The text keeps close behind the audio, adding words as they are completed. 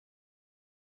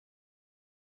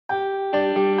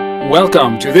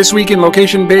Welcome to This Week in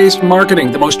Location-Based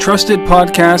Marketing, the most trusted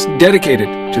podcast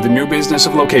dedicated to the new business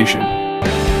of location.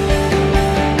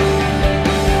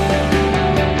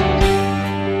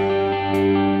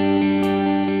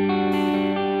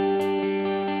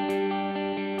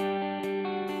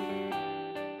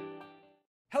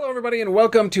 Hello, everybody, and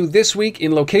welcome to This Week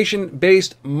in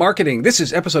Location-Based Marketing. This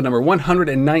is episode number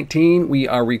 119. We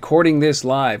are recording this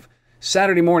live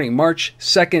Saturday morning, March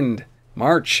 2nd,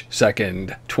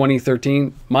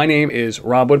 2013. My name is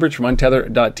Rob Woodbridge from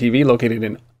Untether.tv, located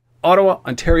in Ottawa,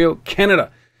 Ontario,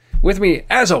 Canada. With me,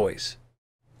 as always,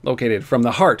 located from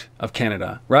the heart of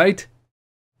Canada, right?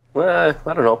 I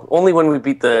don't know. Only when we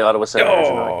beat the Ottawa Senators.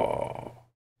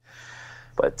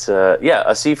 But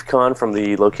Asif Khan from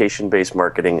the Location-Based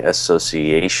Marketing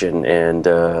Association, and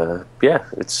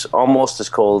it's almost as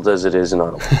cold as it is in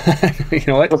Ottawa. You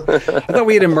know what? I thought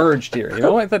we had emerged here. You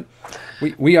know, I thought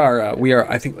we are.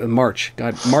 I think March.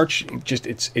 God, March. Just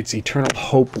it's eternal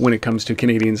hope when it comes to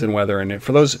Canadians and weather. And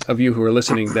for those of you who are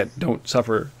listening that don't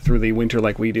suffer through the winter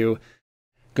like we do,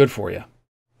 good for you.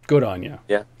 Good on you.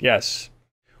 Yeah. Yes.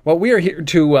 Well, we are here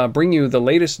to bring you the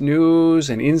latest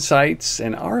news and insights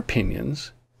and our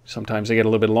opinions. Sometimes they get a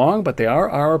little bit long, but they are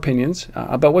our opinions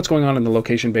about what's going on in the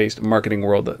location-based marketing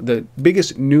world. The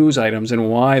biggest news items and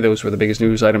why those were the biggest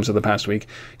news items of the past week.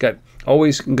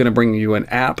 Always going to bring you an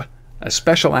app, a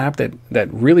special app that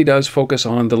really does focus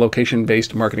on the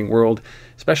location-based marketing world,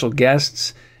 special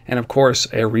guests, and of course,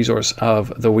 a resource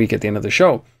of the week at the end of the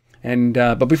show. And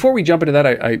but before we jump into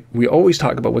that, we always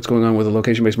talk about what's going on with the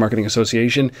Location-Based Marketing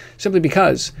Association, simply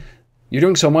because you're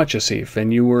doing so much, Asif,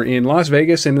 and you were in Las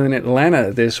Vegas and in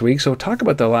Atlanta this week. So talk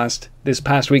about this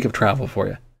past week of travel for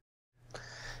you.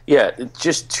 Yeah,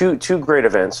 just two great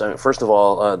events. First of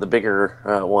all, the bigger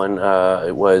one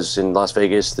it was in Las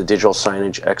Vegas, the Digital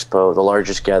Signage Expo, the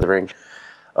largest gathering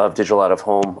of digital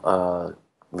out-of-home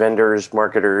vendors,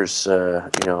 marketers,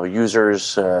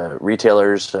 users,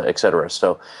 retailers, etc.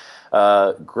 So.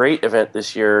 Great event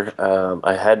this year.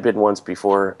 I had been once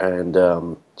before, and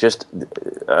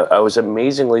I was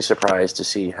amazingly surprised to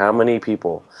see how many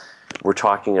people were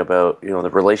talking about, the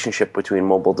relationship between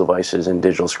mobile devices and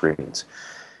digital screens.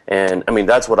 And I mean,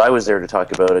 that's what I was there to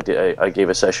talk about. I gave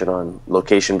a session on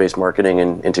location-based marketing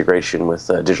and integration with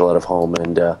digital out-of-home,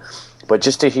 but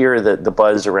just to hear the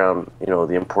buzz around,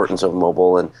 the importance of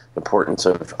mobile and the importance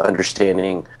of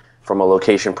understanding from a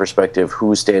location perspective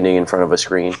who's standing in front of a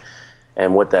screen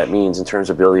and what that means in terms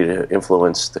of ability to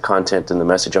influence the content and the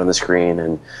message on the screen,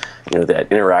 and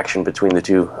that interaction between the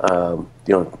two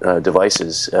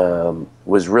devices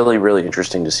was really, really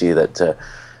interesting to see that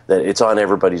it's on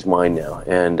everybody's mind now.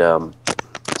 And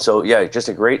so yeah, just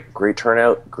a great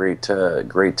turnout, great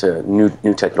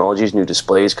new technologies, new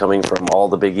displays coming from all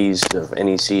the biggies of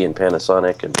NEC and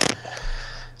Panasonic and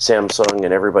Samsung,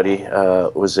 and everybody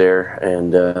was there,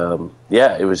 and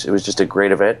it was just a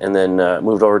great event. And then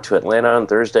moved over to Atlanta on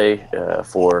Thursday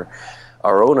for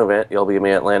our own event. The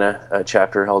LBMA Atlanta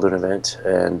chapter held an event,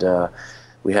 and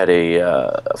we had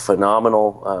a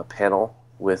phenomenal panel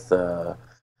with a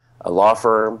law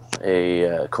firm,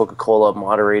 a Coca-Cola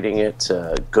moderating it,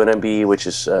 Gonna Be, which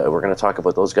is we're going to talk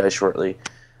about those guys shortly,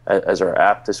 as our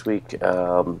app this week,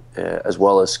 as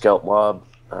well as Scout Mob.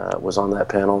 Was on that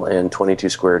panel, and 22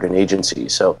 Squared, an agency.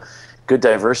 So good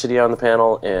diversity on the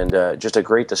panel, and just a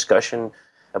great discussion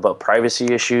about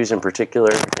privacy issues in particular,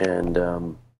 and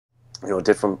the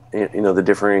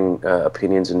differing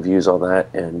opinions and views on that.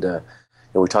 And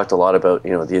we talked a lot about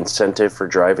the incentive for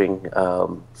driving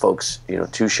folks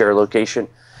to share location.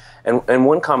 And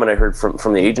one comment I heard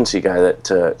from the agency guy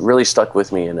that really stuck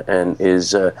with me, and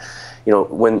is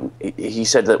when he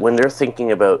said that when they're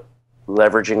thinking about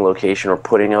leveraging location or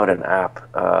putting out an app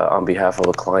on behalf of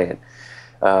a client,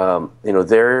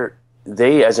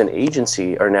 they as an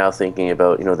agency are now thinking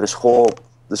about this whole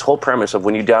premise of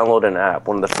when you download an app,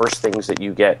 one of the first things that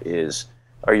you get is,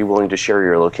 are you willing to share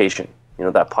your location?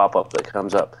 That pop-up that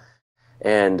comes up,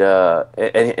 and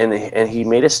he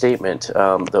made a statement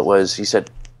he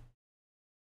said,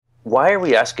 why are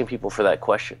we asking people for that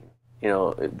question?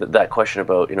 That question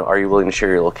about are you willing to share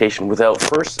your location, without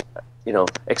first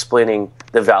explaining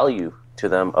the value to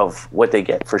them of what they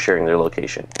get for sharing their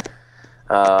location.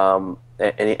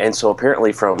 And so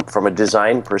apparently from a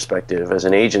design perspective, as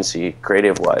an agency,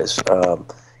 creative-wise,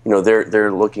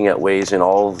 they're looking at ways in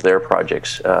all of their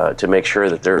projects to make sure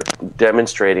that they're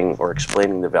demonstrating or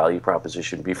explaining the value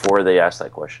proposition before they ask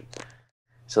that question.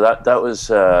 So that was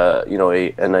a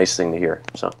nice thing to hear.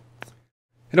 So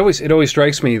it always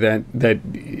strikes me that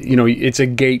it's a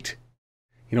gate.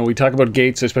 You know, we talk about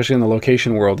gates, especially in the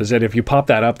location world, is that if you pop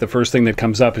that up, the first thing that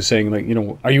comes up is saying, like, you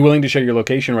know, are you willing to share your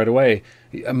location right away?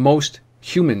 Most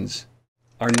humans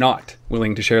are not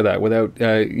willing to share that without,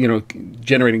 you know,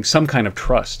 generating some kind of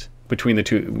trust between the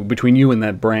two, between you and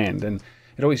that brand. And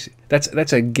it always,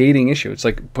 that's a gating issue. It's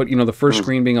like you know, the first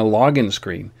screen being a login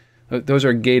screen. Those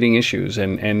are gating issues.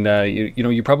 And you know,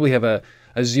 you probably have a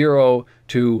 0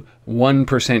 to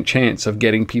 1% chance of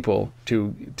getting people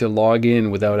to log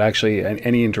in without actually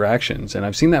any interactions. And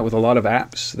I've seen that with a lot of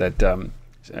apps that,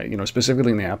 you know,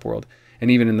 specifically in the app world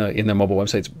and even in the mobile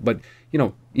websites. But, you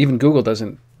know, even Google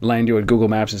doesn't land you at Google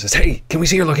Maps and says, hey, can we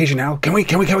see your location now? Can we?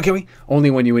 Only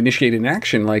when you initiate an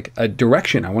action, like a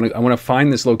direction. I want to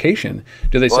find this location.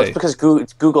 Do they say? It's because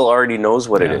Google already knows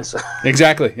what it is.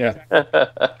 Exactly. Yeah.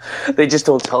 They just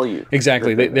don't tell you.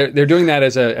 Exactly. They're doing that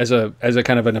as a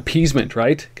kind of an appeasement,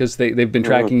 right? Because they've been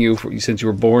tracking you since you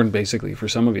were born, basically, for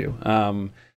some of you.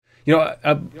 You know,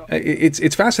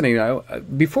 it's fascinating.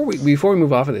 Before we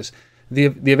move off of this, the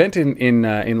event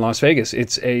in Las Vegas,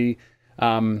 it's a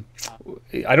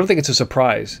I don't think it's a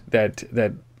surprise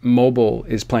that mobile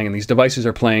is playing and these devices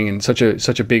are playing in such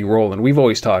a big role. And we've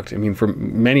always talked, I mean, for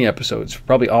many episodes,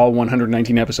 probably all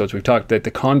 119 episodes, we've talked that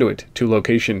the conduit to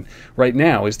location right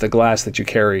now is the glass that you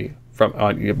carry from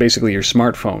basically your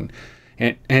smartphone.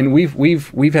 And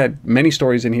we've had many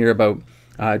stories in here about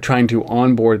trying to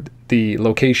onboard the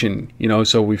location, you know,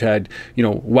 so we've had, you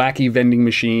know, wacky vending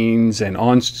machines and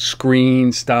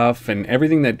on-screen stuff and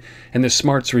everything and the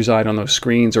smarts reside on those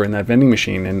screens or in that vending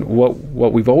machine. And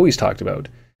what we've always talked about,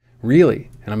 really,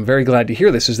 and I'm very glad to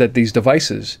hear this, is that these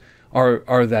devices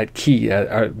are that key,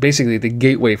 are basically the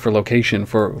gateway for location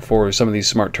for some of these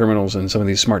smart terminals and some of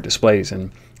these smart displays.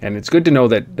 And it's good to know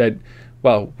that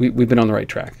well, we've been on the right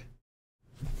track.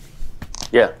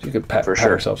 Yeah, so you could pat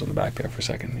ourselves on the back there for a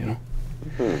second, you know.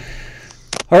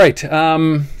 Mm-hmm. All right.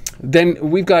 Then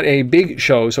we've got a big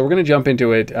show, so we're going to jump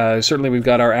into it. Certainly, we've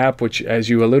got our app, which, as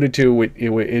you alluded to,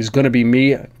 is going to be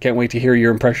me. Can't wait to hear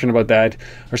your impression about that.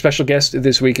 Our special guest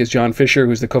this week is John Fisher,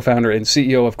 who's the co-founder and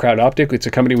CEO of CrowdOptic. It's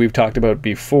a company we've talked about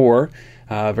before.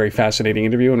 Very fascinating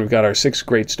interview, and we've got our 6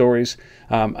 great stories.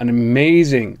 An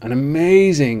amazing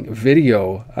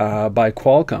video by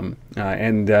Qualcomm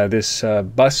and this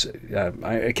bus.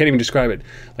 I can't even describe it.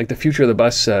 Like the future of the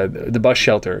bus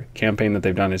shelter campaign that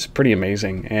they've done is pretty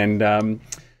amazing. And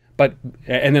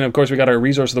then of course we got our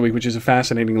resource of the week, which is a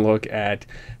fascinating look at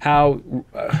how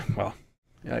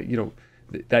you know,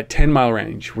 that 10-mile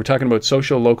range. We're talking about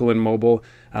social, local, and mobile.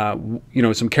 You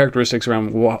know, some characteristics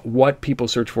around what people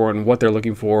search for and what they're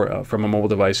looking for from a mobile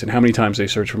device, and how many times they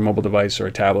search for a mobile device or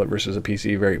a tablet versus a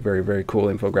PC. Very, very, very cool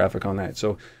infographic on that.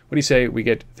 So, what do you say we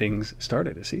get things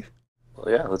started, Asif?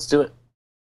 Well, yeah, let's do it.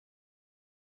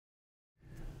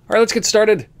 All right, let's get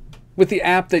started with the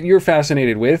app that you're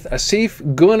fascinated with,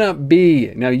 Asif Gonna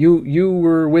Be. Now, you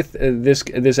were with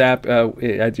this app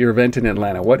at your event in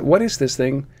Atlanta. What is this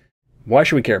thing? Why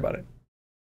should we care about it?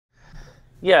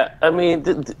 Yeah, I mean,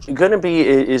 Gonna Be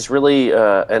is really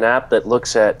an app that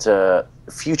looks at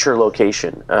future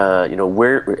location. You know,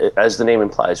 where, as the name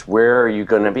implies, where are you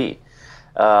going to be?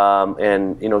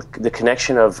 And you know, the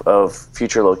connection of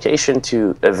future location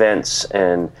to events,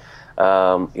 and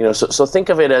you know, so think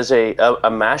of it as a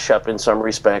mashup in some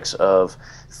respects of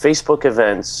Facebook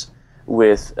events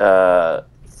with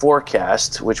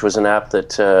Forecast, which was an app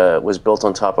that was built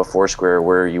on top of Foursquare,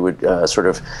 where you would sort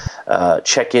of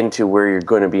check into where you're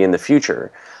going to be in the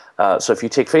future. So if you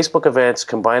take Facebook events,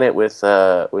 combine it with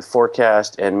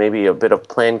Forecast and maybe a bit of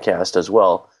Plancast as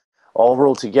well, all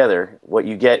rolled together, what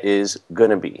you get is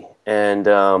Gonna Be. And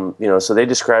you know, so they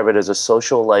describe it as a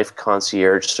social life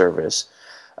concierge service.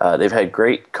 They've had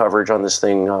great coverage on this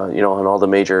thing, you know, on all the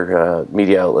major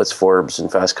media outlets, Forbes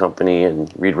and Fast Company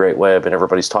and Read Write Web, and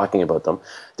everybody's talking about them.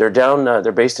 They're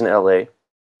they're based in LA.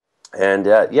 And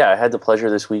yeah, I had the pleasure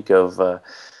this week of,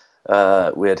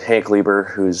 we had Hank Lieber,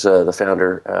 who's the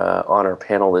founder, on our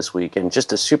panel this week, and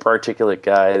just a super articulate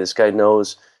guy. This guy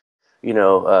knows, you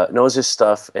know, knows his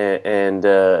stuff, and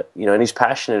you know, and he's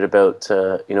passionate about,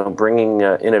 you know, bringing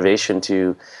innovation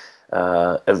to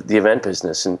of the event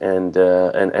business, and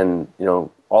you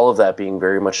know, all of that being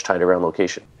very much tied around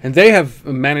location. And they have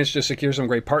managed to secure some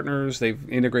great partners. They've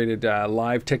integrated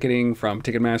live ticketing from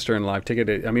Ticketmaster and Live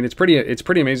Ticket. I mean, it's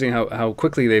pretty amazing how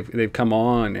quickly they've come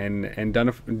on and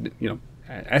done you know,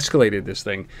 escalated this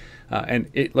thing.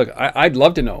 And look, I'd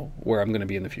love to know where I'm going to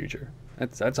be in the future.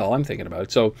 That's all I'm thinking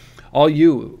about. So all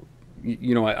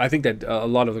you know, I think that a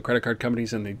lot of the credit card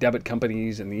companies and the debit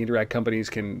companies and the Interact companies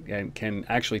can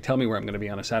actually tell me where I'm going to be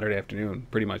on a Saturday afternoon,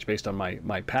 pretty much based on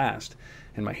my past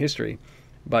and my history.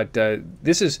 But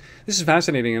this is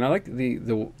fascinating, and I like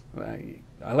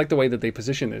I like the way that they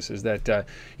position this. Is that a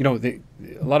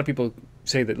lot of people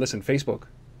say that, listen, Facebook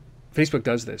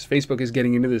does this. Facebook is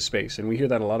getting into this space, and we hear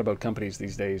that a lot about companies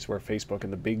these days, where Facebook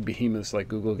and the big behemoths like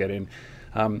Google get in,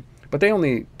 but they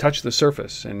only touch the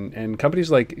surface. And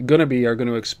companies like Gonna Be are going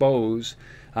to expose.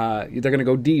 They're going to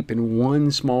go deep in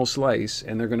one small slice,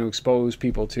 and they're going to expose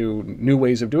people to new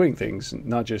ways of doing things,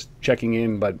 not just checking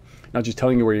in, but not just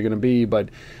telling you where you're going to be, but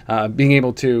being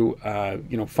able to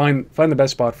find the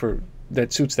best spot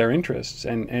that suits their interests.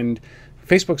 And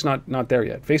Facebook's not there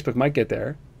yet. Facebook might get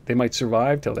there. They might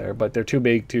survive till there, but they're too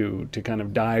big to kind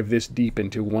of dive this deep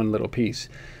into one little piece.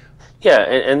 Yeah,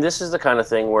 and this is the kind of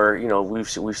thing where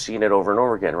we've seen it over and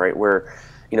over again, right? Where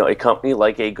a company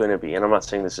like a Gonna Be, and I'm not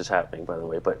saying this is happening, by the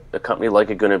way, but a company like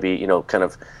a Gonna Be, kind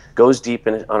of goes deep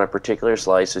on a particular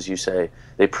slice, as you say.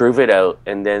 They prove it out,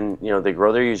 and then they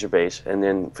grow their user base, and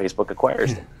then Facebook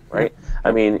acquires them, right?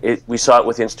 I mean, we saw it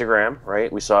with Instagram,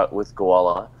 right? We saw it with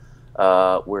Goala.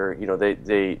 Where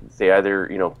they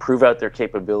either prove out their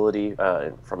capability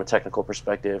from a technical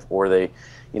perspective, or they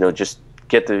just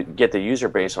get the user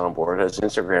base on board, as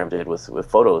Instagram did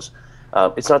with photos.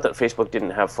 It's not that Facebook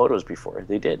didn't have photos before;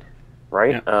 they did,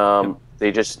 right? Yeah.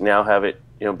 They just now have it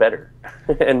better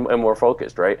and more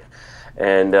focused, right?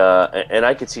 And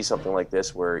I could see something like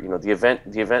this where the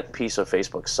event piece of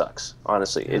Facebook sucks.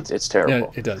 Honestly, yeah. It's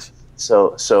terrible. Yeah, it does.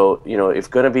 So if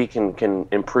Gonna Be can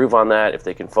improve on that, if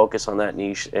they can focus on that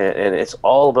niche, and it's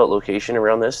all about location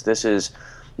around this. This is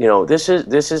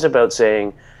about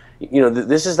saying,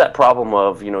 this is that problem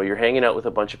of you're hanging out with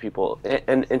a bunch of people,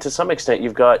 and to some extent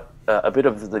you've got a bit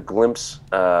of the glimpse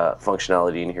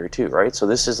functionality in here too, right? So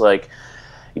this is like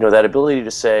that ability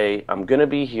to say, I'm gonna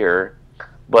be here,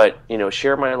 but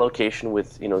share my location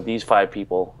with these 5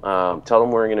 people, tell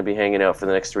them we're going to be hanging out for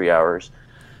the next 3 hours.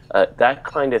 That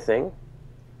kind of thing,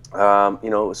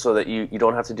 so that you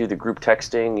don't have to do the group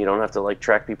texting, you don't have to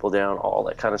track people down, all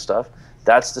that kind of stuff.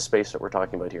 That's the space that we're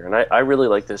talking about here, and I really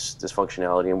like this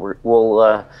functionality. And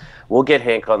we'll get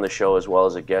Hank on the show as well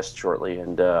as a guest shortly,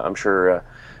 and I'm sure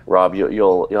Rob,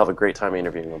 you'll have a great time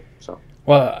interviewing him. So.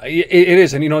 Well, it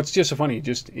is, and it's just so funny.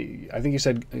 I think you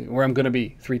said where I'm going to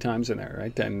be 3 times in there,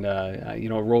 right? And it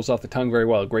rolls off the tongue very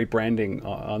well. Great branding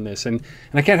on this, and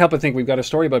I can't help but think we've got a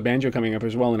story about Banjo coming up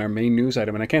as well in our main news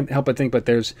item, and I can't help but think, but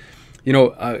there's,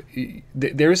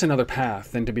 there is another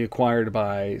path than to be acquired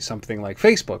by something like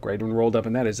Facebook, right? And rolled up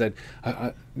in that is that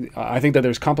I think that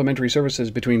there's complementary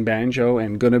services between Banjo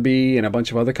and Gonna Be and a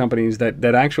bunch of other companies that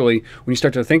actually, when you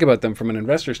start to think about them from an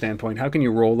investor standpoint, how can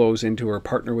you roll those into or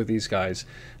partner with these guys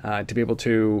to be able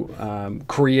to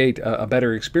create a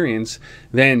better experience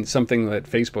than something that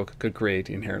Facebook could create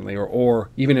inherently, or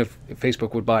even if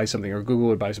Facebook would buy something or Google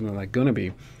would buy something like Gonna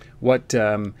Be, what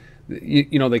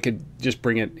they could just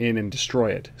bring it in and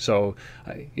destroy it. So,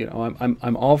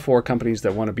 I'm all for companies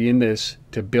that want to be in this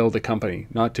to build a company,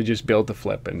 not to just build the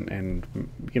flip. And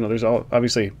there's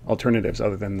obviously alternatives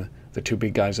other than the 2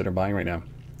 big guys that are buying right now.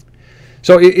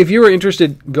 So, if you are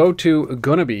interested, go to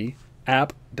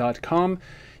gonnabeapp.com.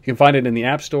 You can find it in the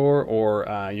App Store,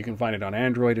 or you can find it on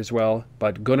Android as well.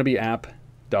 But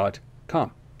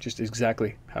gonnabeapp.com, just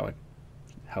exactly how it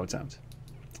sounds.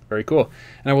 Very cool.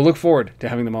 And I will look forward to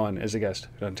having them on as a guest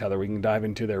on Tether. We can dive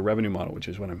into their revenue model, which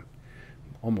is what I'm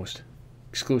almost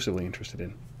exclusively interested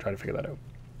in. Try to figure that out.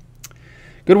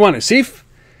 Good one. Asif?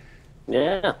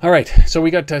 Yeah. All right. So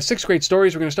we got 6 great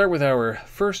stories. We're going to start with our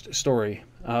first story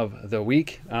of the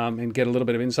week and get a little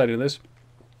bit of insight into this.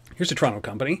 Here's a Toronto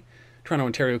company, Toronto,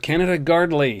 Ontario, Canada,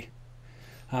 Gardley.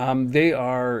 They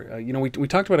are, we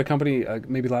talked about a company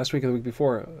maybe last week or the week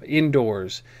before,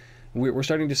 Indoors. We're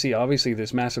starting to see, obviously,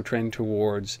 this massive trend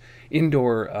towards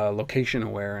indoor location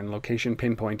aware and location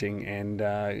pinpointing.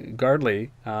 And Gardley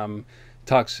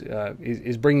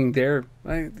is bringing their,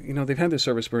 they've had this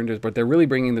service for indoors, but they're really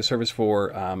bringing the service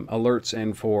for alerts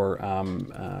and for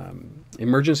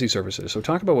emergency services. So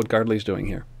talk about what Gardley's doing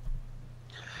here.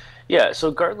 Yeah,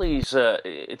 so Gardley's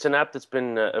it's an app that's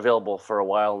been available for a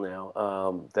while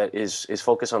now that is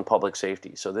focused on public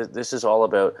safety. So this is all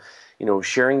about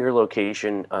sharing your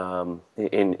location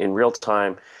in real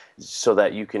time, so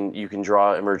that you can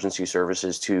draw emergency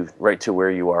services right to where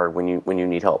you are when you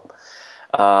need help.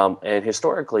 And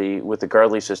historically, with the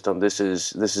Gardley system, this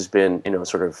has been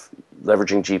sort of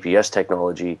leveraging GPS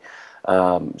technology.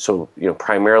 So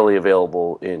primarily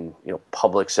available in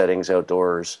public settings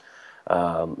outdoors.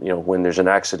 When there's an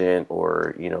accident,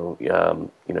 or you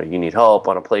need help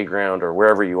on a playground or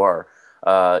wherever you are,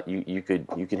 you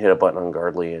can hit a button on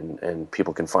Gardley and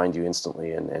people can find you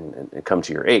instantly and come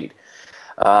to your aid.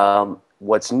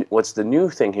 what's the new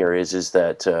thing here is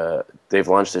that they've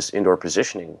launched this indoor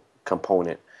positioning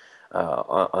component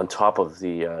on top of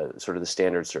the sort of the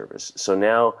standard service. So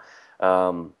now,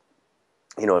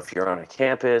 if you're on a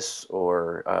campus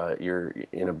or you're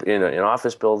in an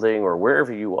office building or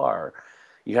wherever you are,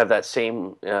 you have that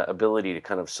same ability to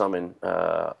kind of summon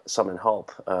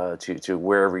help to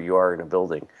wherever you are in a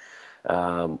building,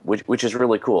 which is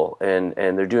really cool. And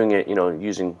they're doing it,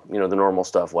 using the normal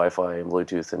stuff, Wi-Fi and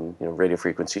Bluetooth and radio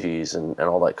frequencies and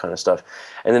all that kind of stuff.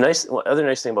 And the other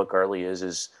nice thing about Gartley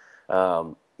is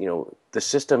the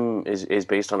system is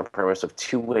based on a premise of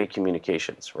two-way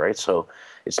communications, right? So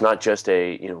it's not just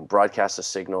broadcast a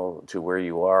signal to where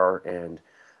you are and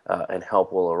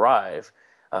help will arrive.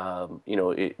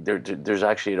 There's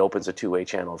actually, it opens a two-way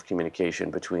channel of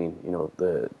communication between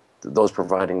those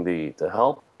providing the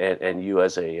help and you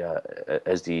as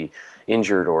the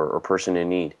injured or person in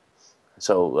need.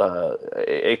 So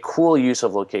a cool use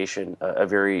of location, a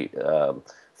very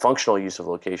functional use of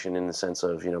location in the sense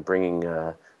of bringing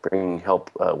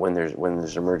help when there's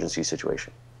an emergency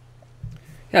situation.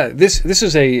 Yeah, this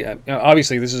is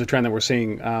obviously this is a trend that we're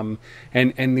seeing,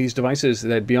 and these devices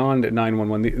that beyond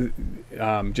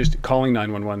 911, just calling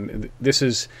 911. This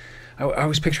is, I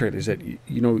always picture it is that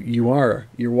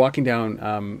you're walking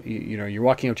down, you're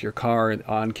walking out to your car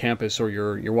on campus, or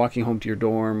you're walking home to your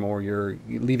dorm, or you're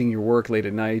leaving your work late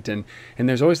at night, and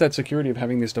there's always that security of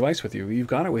having this device with you. You've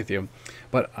got it with you,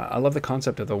 but I love the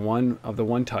concept of the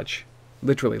one touch.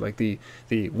 Literally, like the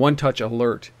one-touch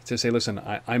alert to say, listen,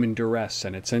 I'm in duress,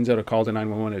 and it sends out a call to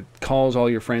 911. It calls all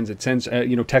your friends. It sends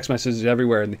text messages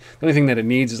everywhere, and the only thing that it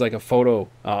needs is like a photo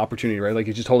opportunity, right? Like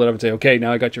you just hold it up and say, okay,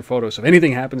 now I got your photo. So if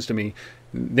anything happens to me,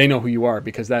 they know who you are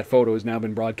because that photo has now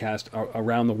been broadcast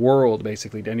around the world,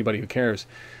 basically, to anybody who cares.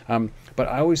 But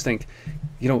I always think,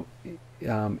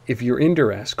 if you're in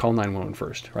duress, call 911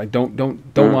 first, right? Don't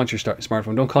launch your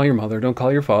smartphone. Don't call your mother. Don't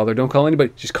call your father. Don't call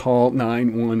anybody. Just call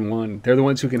 911. They're the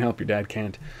ones who can help. Your dad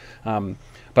can't.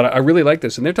 But I really like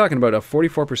this, and they're talking about a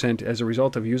 44% as a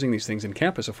result of using these things in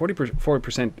campus, a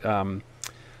 44%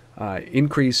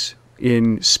 increase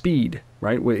in speed,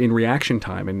 right, in reaction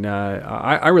time, and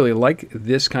I really like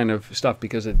this kind of stuff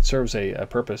because it serves a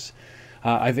purpose.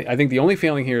 I think the only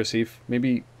failing here, Asif,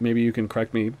 maybe you can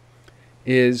correct me,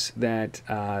 is that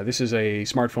this is a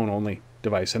smartphone only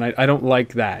device, and I don't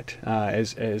like that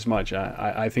as much.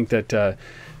 I think that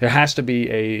there has to be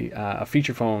a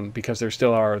feature phone, because there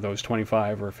still are those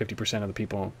 25 or 50% of the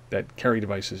people that carry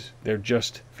devices. They're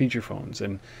just feature phones,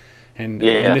 and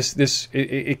this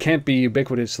it can't be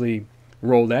ubiquitously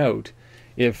rolled out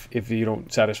if you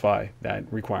don't satisfy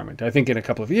that requirement. I think in a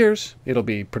couple of years it'll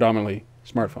be predominantly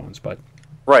smartphones, but.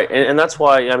 Right, and that's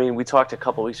why, we talked a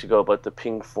couple weeks ago about the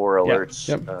Ping 4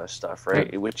 alerts stuff,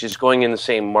 right? Yep. Which is going in the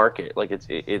same market. Like it's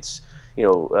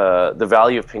the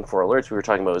value of Ping 4 alerts we were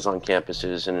talking about is on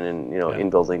campuses and in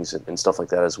buildings and stuff like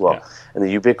that as well. Yeah. And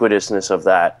the ubiquitousness of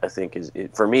that, I think,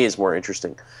 for me is more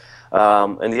interesting.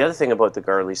 And the other thing about the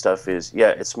Gartley stuff is,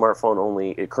 it's smartphone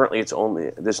only. Currently, it's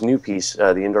only this new piece,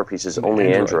 the indoor piece, is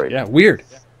only Android. Yeah, weird.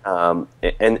 And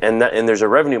there's a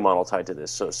revenue model tied to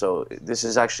this. So this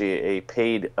is actually a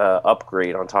paid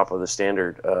upgrade on top of the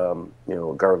standard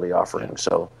Gartley offering. Yeah.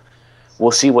 So we'll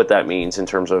see what that means in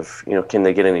terms of can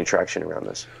they get any traction around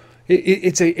this?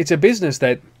 It's a business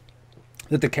that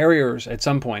the carriers at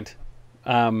some point.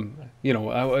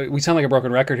 We sound like a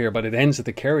broken record here, but it ends at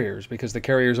the carriers because the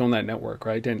carriers own that network,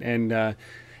 right?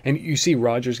 And you see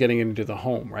Rogers getting into the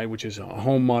home, right, which is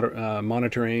home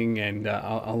monitoring and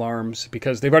alarms,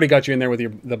 because they've already got you in there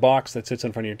with the box that sits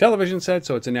in front of your television set,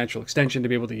 so it's a natural extension to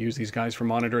be able to use these guys for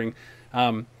monitoring.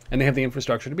 And they have the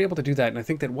infrastructure to be able to do that. And I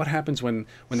think that what happens when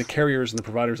the carriers and the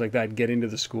providers like that get into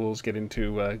the schools, get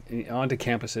into onto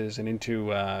campuses and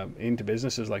into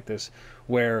businesses like this,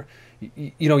 where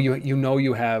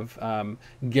you have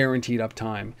guaranteed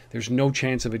uptime. There's no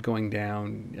chance of it going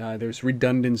down. There's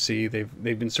redundancy.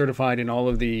 They've been certified in all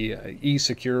of the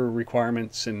e-secure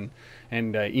requirements and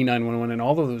E911 and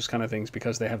all of those kind of things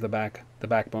because they have the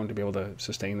backbone to be able to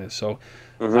sustain this. So,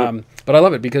 but I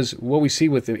love it because what we see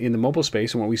in the mobile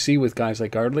space and what we see with guys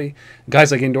like Gartley,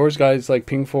 guys like Indoors, guys like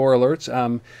Ping 4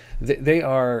 alerts,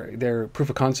 they're proof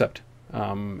of concept.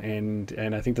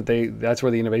 And I think that that's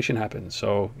where the innovation happens.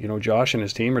 So, Josh and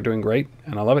his team are doing great,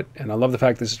 and I love it. And I love the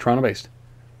fact this is Toronto based.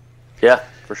 Yeah,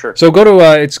 for sure. So go to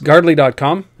it's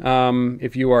Gartley.com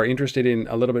if you are interested in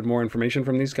a little bit more information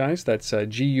from these guys. That's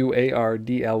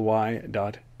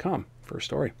GUARDLY.com for a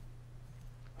story.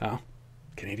 Wow,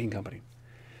 Canadian company.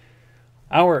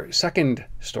 Our second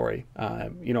story,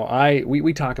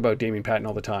 we talk about Damien Patton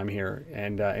all the time here,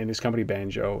 and his company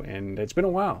Banjo, and it's been a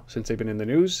while since they've been in the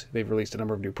news. They've released a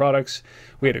number of new products.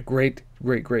 We had a great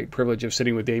privilege of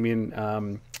sitting with Damien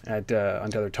at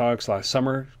Untethered Talks last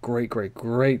summer. Great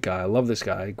guy. I love this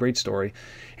guy. Great story.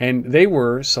 And they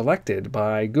were selected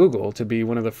by Google to be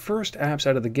one of the first apps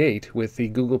out of the gate with the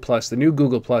the new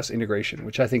Google Plus integration,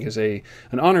 which I think is an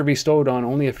honor bestowed on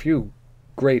only a few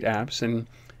great apps, and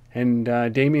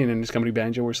Damien and his company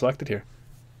Banjo were selected here.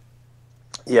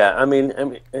 Yeah,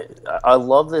 I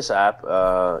love this app.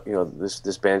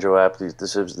 This Banjo app.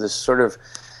 This sort of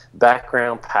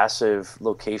background passive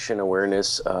location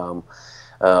awareness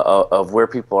of where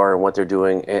people are and what they're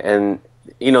doing. And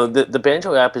the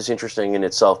Banjo app is interesting in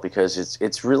itself because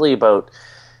it's really about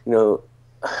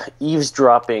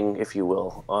eavesdropping, if you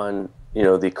will, on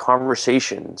the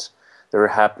conversations that are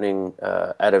happening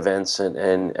at events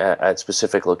and at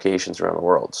specific locations around the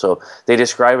world. So they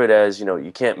describe it as,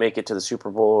 you can't make it to the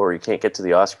Super Bowl or you can't get to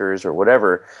the Oscars or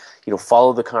whatever,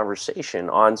 follow the conversation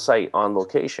on site, on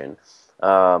location,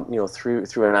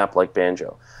 through an app like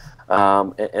Banjo.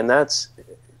 And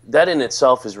that in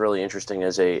itself is really interesting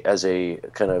as a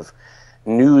kind of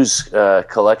news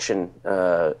collection,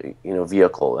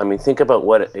 vehicle. I mean, think about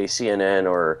what a CNN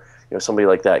or somebody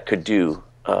like that could do,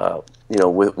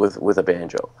 with a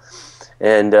Banjo.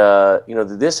 And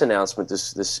this announcement,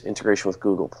 this integration with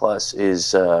Google Plus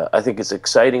is, I think, it's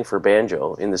exciting for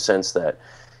Banjo in the sense that,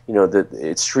 that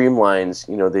it streamlines,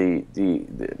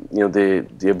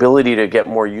 the ability to get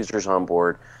more users on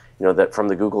board, that from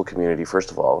the Google community,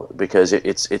 first of all, because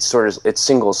it's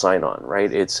single sign-on,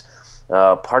 right? It's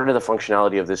part of the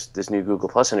functionality of this new Google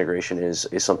Plus integration is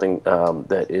something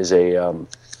that is a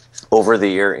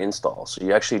over-the-air install. So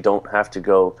you actually don't have to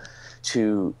go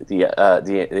to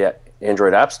the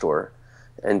Android App Store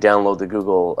and download the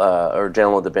Google or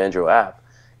download the Banjo app.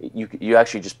 You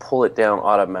actually just pull it down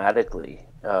automatically,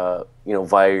 via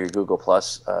your Google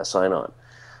Plus sign-on,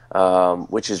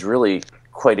 which is really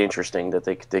quite interesting that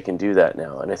they can do that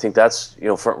now. And I think that's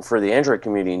for the Android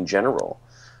community in general,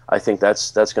 I think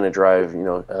that's going to drive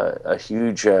a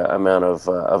huge amount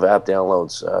of app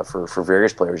downloads for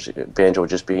various players. Banjo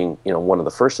just being one of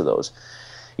the first of those.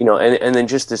 And then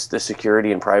just the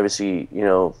security and privacy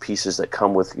pieces that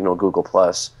come with Google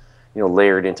Plus,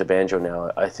 layered into Banjo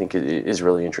now, I think is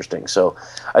really interesting. So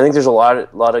I think there's a lot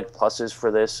of pluses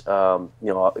for this.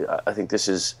 I think this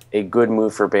is a good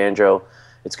move for Banjo.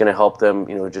 It's going to help them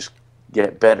just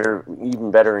get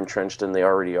even better entrenched than they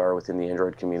already are within the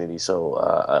Android community. So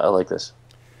I like this.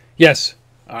 Yes,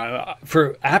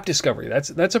 for app discovery,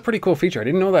 that's a pretty cool feature. I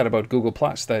didn't know that about Google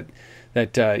Plus. That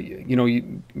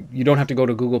you don't have to go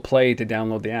to Google Play to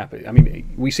download the app. I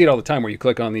mean, we see it all the time where you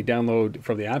click on the download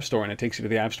from the App Store and it takes you to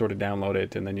the App Store to download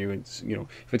it, and then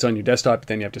if it's on your desktop,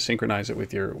 then you have to synchronize it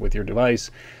with your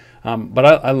device. But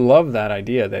I love that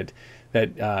idea that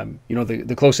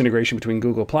the close integration between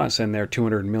Google Plus and their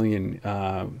 200 million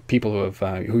people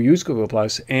who use Google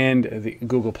Plus and the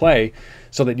Google Play,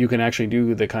 so that you can actually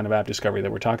do the kind of app discovery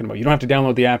that we're talking about. You don't have to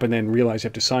download the app and then realize you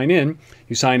have to sign in.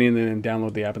 You sign in and then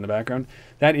download the app in the background.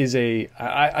 That is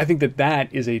I think that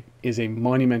is a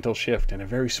monumental shift and a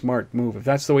very smart move. If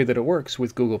that's the way that it works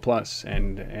with Google Plus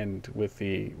and with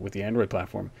the Android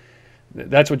platform,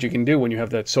 that's what you can do when you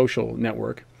have that social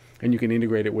network. And you can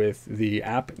integrate it with the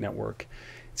app network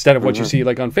instead of what you see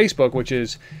like on Facebook, which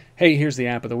is, hey, here's the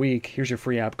app of the week. Here's your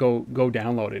free app. Go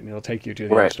download it, and it'll take you to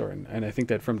the App Store. And I think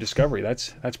that from discovery,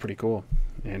 that's pretty cool.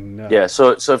 And yeah,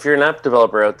 so if you're an app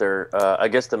developer out there, I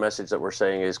guess the message that we're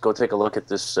saying is go take a look at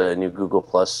this new Google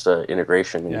Plus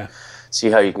integration and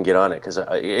see how you can get on it, because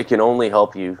it can only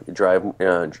help you drive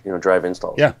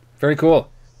installs. Yeah, very cool.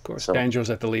 Of course, so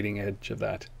Banjo's at the leading edge of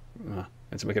that.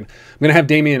 I'm going to have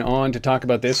Damien on to talk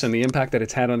about this and the impact that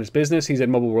it's had on his business. He's at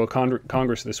Mobile World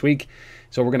Congress this week,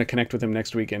 so we're going to connect with him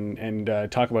next week and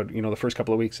talk about the first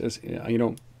couple of weeks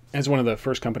as one of the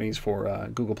first companies for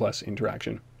Google Plus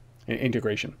integration.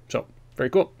 So very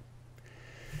cool.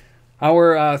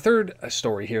 Our third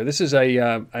story here. This is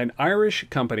an Irish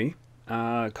company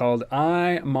called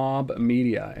iMob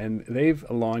Media, and they've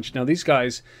launched. Now these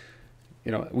guys,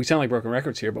 we sound like broken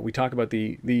records here, but we talk about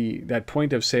that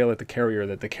point of sale at the carrier,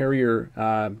 that the carrier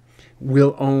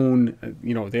will own,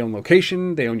 they own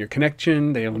location, they own your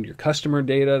connection, they own your customer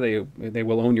data, they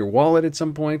will own your wallet at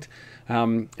some point.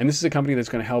 And this is a company that's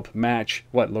going to help match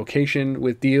location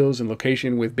with deals, and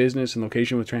location with business, and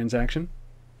location with transaction.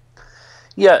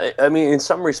 Yeah, I mean, in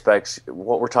some respects,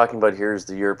 what we're talking about here is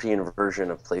the European version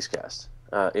of Placecast,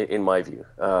 in my view.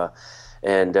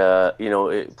 And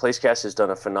Placecast has done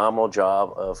a phenomenal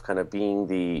job of kind of being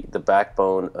the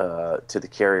backbone to the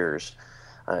carriers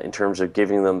in terms of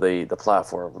giving them the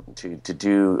platform to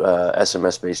do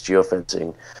SMS-based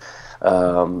geofencing.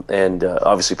 And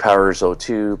obviously powers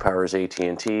O2, powers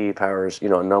AT&T, powers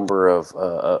a number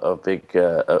of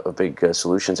big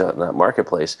solutions out in that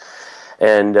marketplace.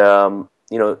 And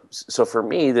so for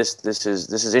me, this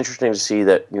is interesting to see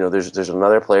that there's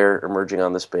another player emerging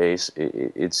on the space.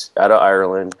 It's out of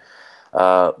Ireland.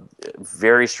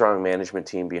 Very strong management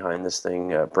team behind this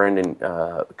thing. Brendan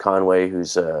Conway,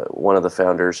 who's one of the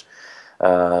founders,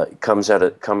 comes out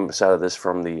of this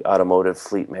from the automotive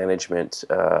fleet management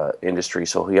industry,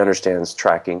 so he understands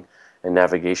tracking and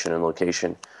navigation and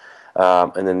location.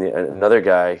 And then another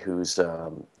guy who's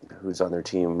on their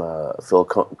team, Phil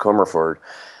Comerford.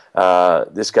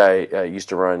 This guy used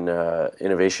to run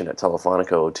innovation at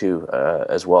Telefonica too,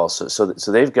 as well.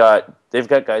 So they've got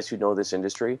guys who know this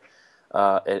industry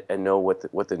and know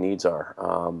what the needs are,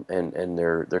 and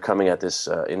they're coming at this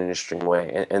in an interesting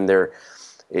way, and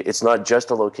it's not just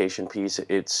a location piece.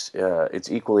 It's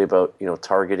equally about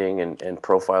targeting and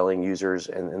profiling users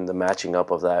and the matching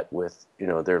up of that with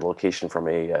their location from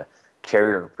a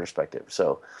carrier perspective.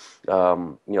 So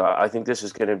I think this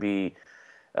is going to be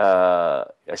a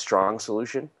strong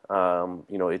solution.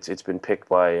 It's been picked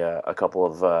by a couple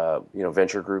of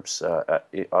venture groups,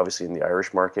 obviously in the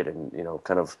Irish market, and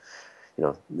kind of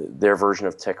their version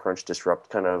of TechCrunch Disrupt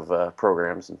kind of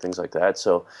programs and things like that.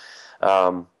 So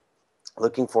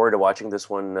looking forward to watching this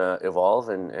one evolve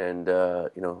and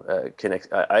connect.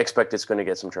 I expect it's going to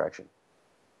get some traction.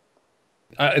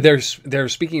 They're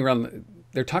speaking around.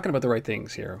 They're talking about the right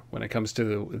things here when it comes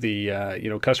to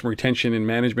the customer retention and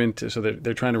management. So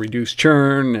they're trying to reduce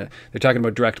churn. They're talking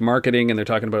about direct marketing, and they're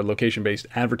talking about location-based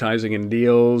advertising and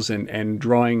deals, and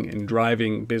drawing and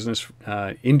driving business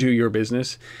into your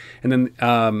business, and then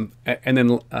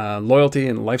loyalty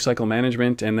and lifecycle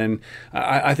management. And then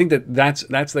I think that's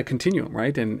the continuum,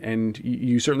 right? And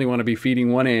you certainly want to be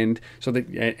feeding one end so that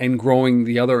and growing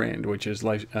the other end, which is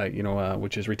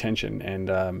which is retention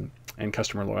and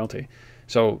customer loyalty.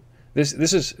 So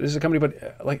this is a company, but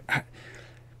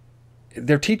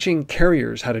they're teaching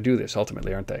carriers how to do this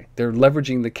ultimately, aren't they? They're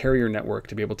leveraging the carrier network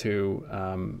to be able to,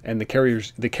 and the carrier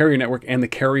network and the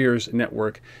carriers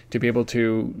network to be able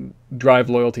to drive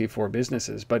loyalty for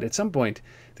businesses. But at some point,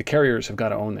 the carriers have got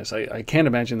to own this. I can't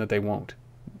imagine that they won't.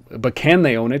 But can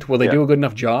they own it? Will they do a good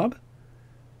enough job?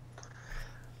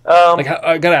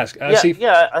 I gotta ask. I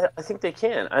think they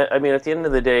can. I mean, at the end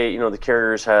of the day, the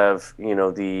carriers have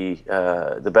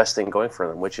the best thing going for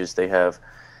them, which is they have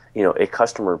a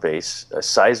customer base, a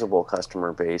sizable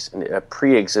customer base, and a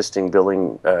pre-existing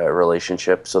billing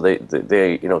relationship. So the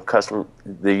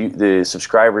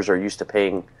subscribers are used to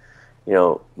paying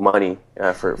money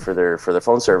for their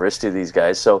phone service to these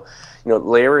guys. So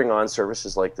layering on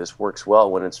services like this works well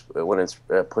when it's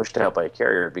pushed out by a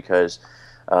carrier, because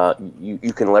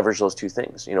you can leverage those two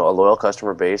things, a loyal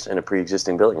customer base and a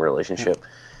pre-existing billing relationship,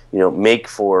 make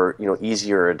for,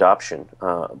 easier adoption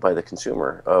by the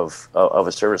consumer of a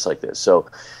service like this. So,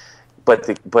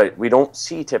 but we don't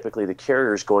see typically the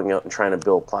carriers going out and trying to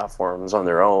build platforms on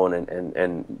their own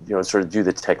and sort of do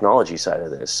the technology side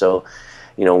of this. So,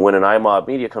 when an iMob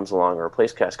Media comes along or a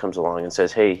Placecast comes along and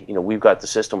says, hey, we've got the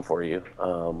system for you,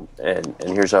 and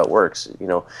here's how it works,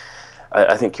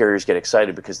 I think carriers get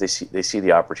excited because they see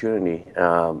the opportunity,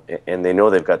 and they know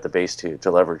they've got the base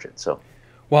to leverage it. So,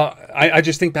 well, I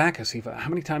just think back, Asifa, how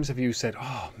many times have you said,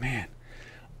 "Oh man,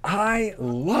 I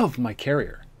love my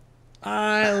carrier.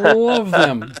 I love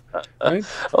them." Right?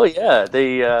 Oh yeah,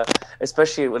 they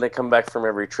especially when they come back from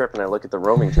every trip and I look at the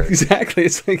roaming charges. Exactly,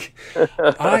 it's like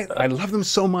I love them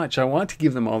so much. I want to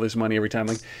give them all this money every time.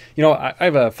 Like I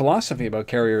have a philosophy about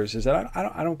carriers is that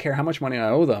I don't care how much money I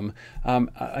owe them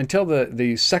until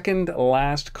the second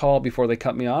last call before they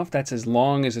cut me off. That's as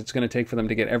long as it's going to take for them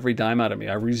to get every dime out of me.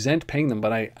 I resent paying them,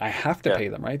 but I have to pay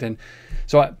them, right? And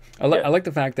so I like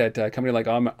the fact that a company like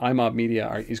iMob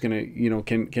Media is going to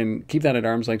can keep that at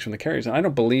arm's length from the carriers. And I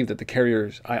don't believe that the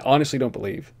carriers, I honestly don't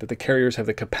believe that the carriers have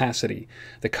the capacity,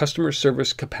 the customer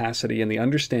service capacity and the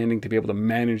understanding to be able to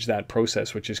manage that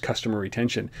process, which is customer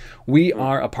retention. We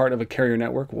are a part of a carrier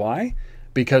network. Why?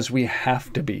 Because we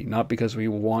have to be, not because we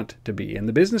want to be. And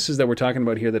the businesses that we're talking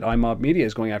about here that iMob Media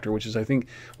is going after, which is I think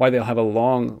why they'll have a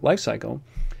long life cycle,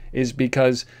 is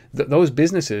because those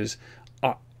businesses,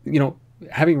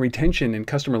 having retention and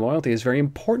customer loyalty is very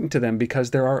important to them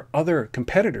because there are other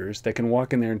competitors that can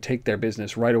walk in there and take their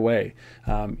business right away.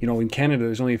 In Canada,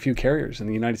 there's only a few carriers. In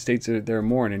the United States, there are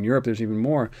more, and in Europe, there's even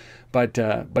more. But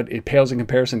it pales in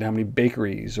comparison to how many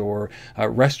bakeries or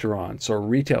restaurants or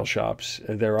retail shops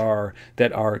there are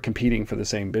that are competing for the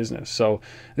same business. So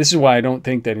this is why I don't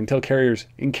think that until carriers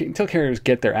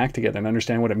get their act together and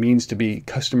understand what it means to be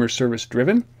customer service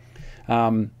driven,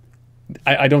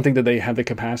 I don't think that they have the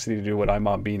capacity to do what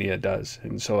iMob Media does.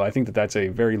 And so I think that that's a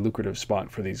very lucrative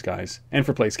spot for these guys and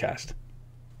for Placecast.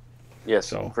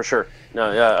 Yes, for sure.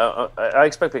 No, yeah, I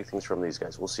expect big things from these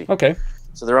guys. We'll see. Okay.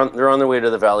 So they're on their way to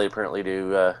the Valley apparently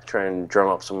to try and drum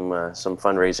up some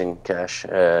fundraising cash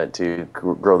to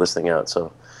grow this thing out.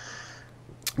 So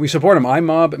we support them.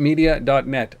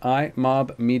 imobmedia.net.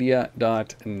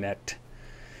 imobmedia.net.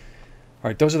 All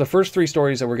right, those are the first three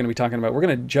stories that we're going to be talking about. We're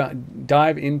going to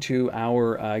dive into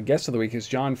our guest of the week, is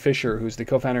John Fisher, who's the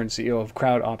co-founder and CEO of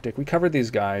CrowdOptic. We covered these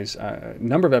guys a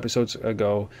number of episodes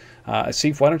ago.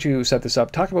 Asif, why don't you set this up?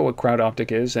 Talk about what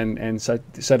CrowdOptic is and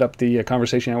set up the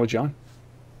conversation out with John.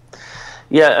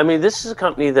 Yeah, I mean, this is a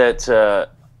company that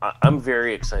I'm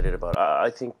very excited about.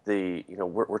 I think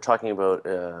we're talking about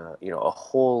a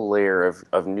whole layer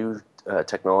of new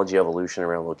technology evolution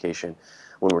around location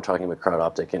when we're talking about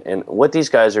CrowdOptic. And what these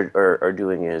guys are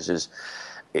doing is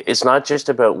it's not just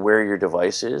about where your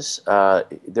device is.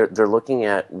 They're looking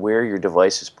at where your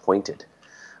device is pointed.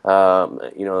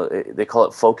 They call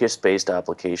it focus-based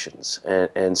applications.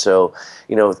 And so,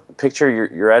 picture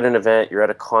you're at an event, you're at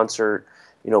a concert,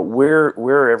 where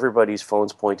are everybody's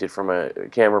phones pointed from a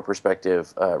camera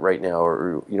perspective right now,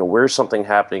 or where's something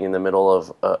happening in the middle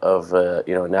of a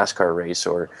NASCAR race,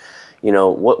 or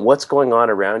what's going on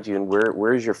around you, and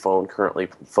where is your phone currently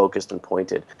focused and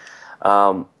pointed.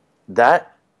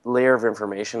 That layer of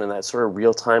information and that sort of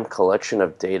real-time collection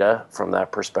of data from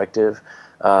that perspective,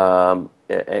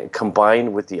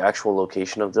 combined with the actual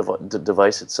location of the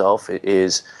device itself,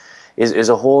 is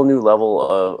a whole new level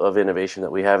of innovation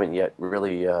that we haven't yet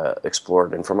really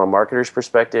explored. And from a marketer's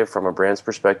perspective, from a brand's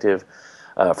perspective,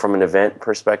 from an event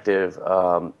perspective,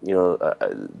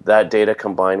 that data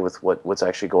combined with what's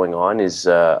actually going on is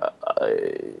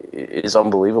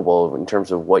unbelievable in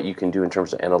terms of what you can do in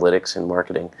terms of analytics and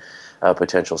marketing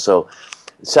potential. So,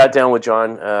 sat down with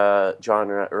John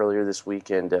earlier this week,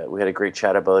 and we had a great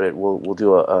chat about it. We'll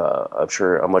do I'm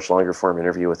sure a much longer form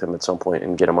interview with him at some point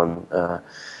and get him on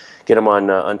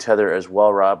Untether as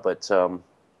well, Rob. But so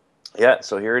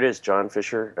here it is, John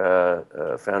Fisher,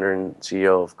 founder and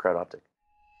CEO of CrowdOptic.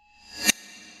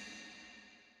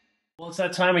 Well, it's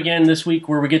that time again this week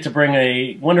where we get to bring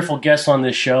a wonderful guest on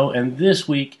this show, and this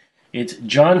week it's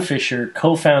John Fisher,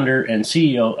 co-founder and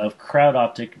CEO of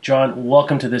CrowdOptic. John,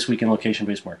 welcome to This Week in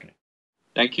Location-Based Marketing.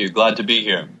 Thank you. Glad to be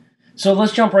here. So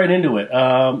let's jump right into it.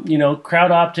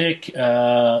 CrowdOptic,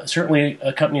 certainly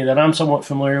a company that I'm somewhat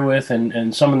familiar with,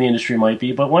 and some in the industry might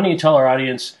be, but why don't you tell our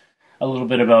audience a little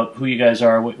bit about who you guys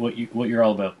are, what you're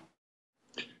all about?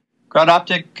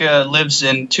 CrowdOptic lives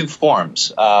in two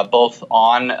forms, both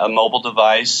on a mobile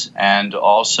device and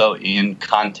also in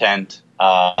content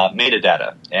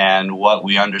metadata. And what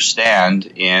we understand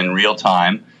in real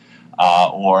time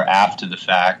or after the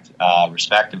fact,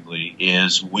 respectively,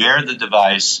 is where the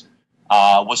device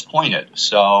was pointed.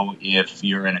 So if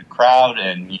you're in a crowd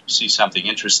and you see something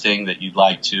interesting that you'd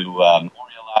like to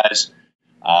memorialize,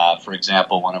 for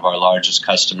example, one of our largest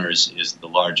customers is the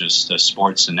largest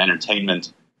sports and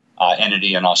entertainment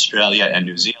entity in Australia and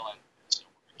New Zealand. It's a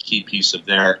key piece of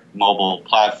their mobile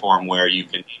platform where you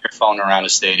can need your phone around a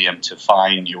stadium to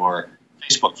find your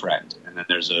Facebook friend. And then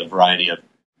there's a variety of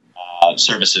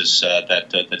services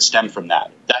that stem from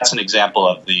that. That's an example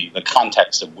of the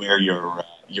context of where you're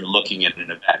looking at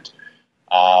an event.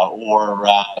 Or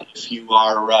if you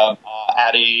are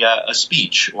at a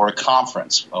speech or a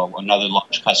conference, another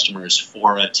large customer is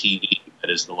Fora TV, that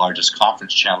is the largest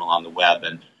conference channel on the web.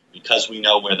 And because we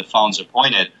know where the phones are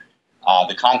pointed,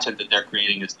 the content that they're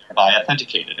creating is thereby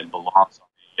authenticated and belongs on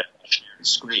a shared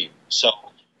screen. So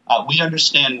we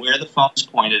understand where the phone's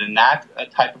pointed, and that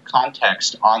type of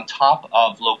context on top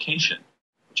of location,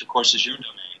 which of course is your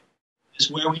domain,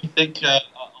 is where we think a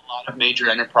lot of major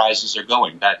enterprises are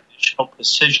going. That digital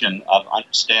precision of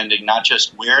understanding not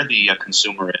just where the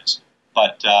consumer is,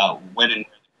 but when and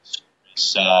where the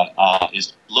consumer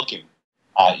is looking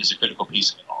is a critical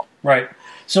piece of it all. Right.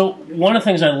 So one of the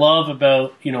things I love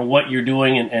about what you're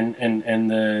doing and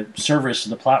the service,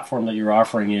 the platform that you're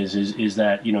offering is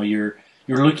that you're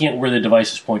looking at where the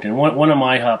device is pointed. And one of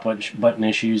my hot button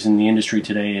issues in the industry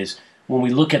today is when we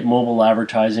look at mobile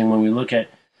advertising, when we look at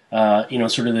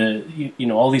sort of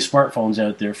all these smartphones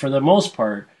out there, for the most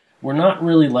part, we're not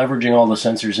really leveraging all the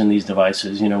sensors in these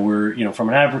devices. We're from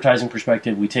an advertising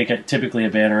perspective, we take typically a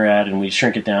banner ad and we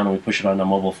shrink it down and we push it on a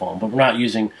mobile phone, but we're not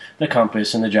using the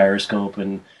compass and the gyroscope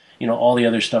and all the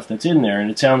other stuff that's in there. And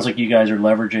it sounds like you guys are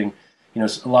leveraging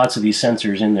lots of these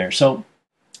sensors in there. So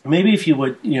maybe if you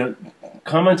would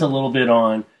comment a little bit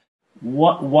on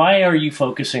why are you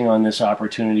focusing on this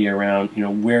opportunity around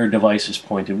where devices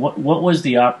pointed? What was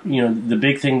the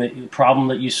big thing, the problem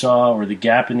that you saw, or the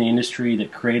gap in the industry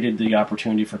that created the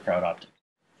opportunity for CrowdOptic?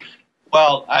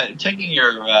 Well, taking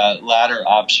your latter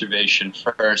observation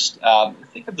first,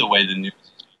 think of the way the news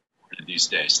is reported these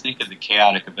days. Think of the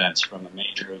chaotic events from a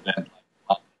major event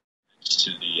like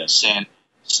to the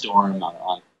sandstorm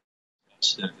on the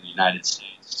coast of the United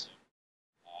States.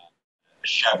 A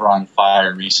Chevron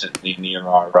fire recently near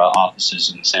our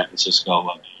offices in the San Francisco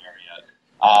Bay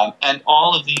Area. And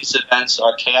all of these events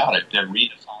are chaotic. They're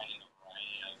redefining a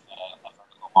variety of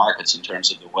vertical markets in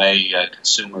terms of the way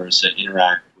consumers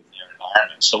interact with their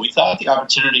environment. So we thought the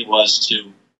opportunity was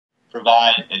to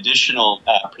provide additional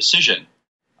precision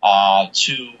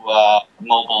to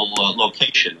mobile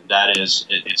location. That is,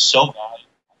 it's so valuable.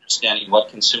 Understanding what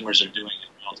consumers are doing in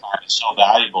real time is so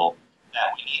valuable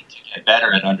that we need to get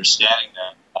better at understanding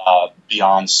them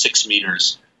beyond 6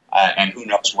 meters and who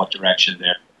knows what direction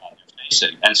they're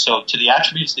facing. And so to the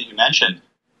attributes that you mentioned,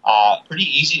 pretty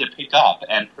easy to pick up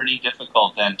and pretty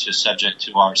difficult then to subject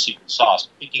to our secret sauce.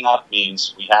 Picking up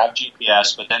means we have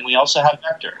GPS, but then we also have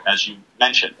vector, as you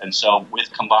mentioned. And so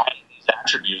with combining these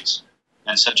attributes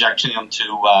and subjecting them to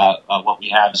what we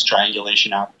have is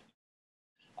triangulation out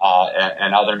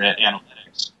and other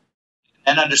analytics,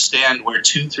 and understand where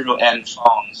 2 through N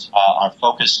phones are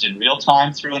focused in real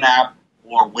time through an app,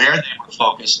 or where they were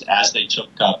focused as they took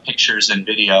pictures and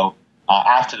video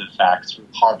after the fact through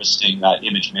harvesting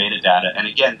image metadata. And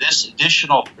again, this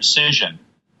additional precision,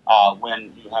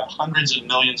 when you have hundreds of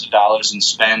millions of dollars in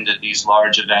spend at these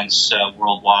large events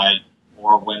worldwide,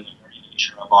 or when the very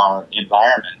nature of our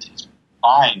environment is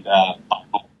defined by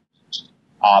mobile users,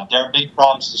 there are big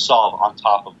problems to solve on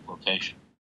top of location.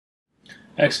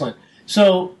 Excellent.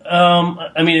 So,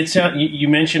 you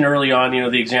mentioned early on,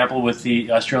 the example with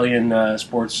the Australian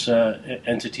sports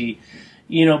entity,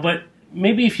 but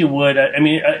maybe if you would,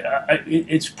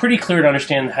 it's pretty clear to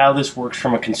understand how this works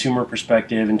from a consumer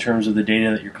perspective in terms of the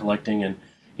data that you're collecting and,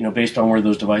 based on where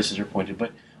those devices are pointed.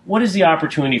 But what is the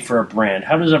opportunity for a brand?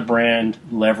 How does a brand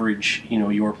leverage,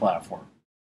 your platform?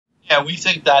 Yeah, we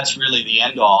think that's really the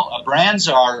end all. Brands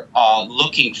are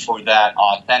looking for that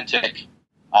authentic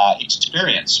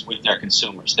experience with their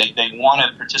consumers. They want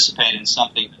to participate in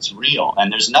something that's real,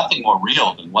 and there's nothing more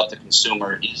real than what the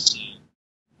consumer is seeing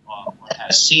or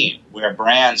has seen, where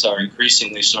brands are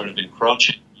increasingly sort of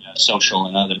encroaching social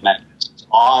and other mechanisms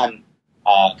on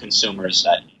consumers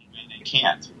any way they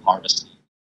can through harvesting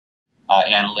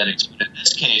analytics. But in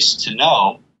this case, to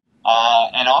know,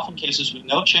 and often cases with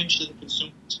no change to the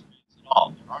consumer experience at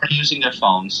all. They're already using their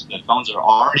phones. Their phones are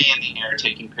already in the air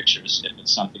taking pictures if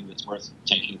it's something that's worth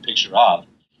taking a picture of.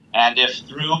 And if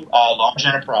through a large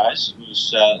enterprise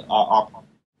who's our partner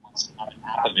wants to have an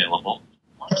app available,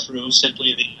 or through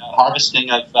simply the harvesting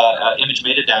of image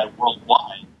metadata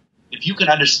worldwide, if you can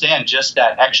understand just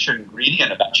that extra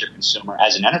ingredient about your consumer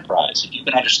as an enterprise, if you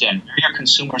can understand where your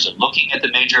consumers are looking at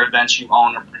the major events you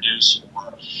own or produce,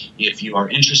 or if you are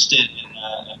interested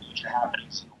in major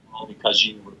happenings in the world because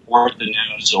you report the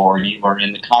news or you are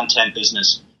in the content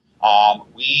business,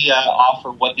 we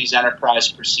offer what these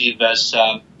enterprises perceive as,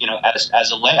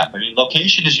 as a layup. I mean,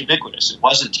 location is ubiquitous. It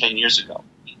wasn't 10 years ago.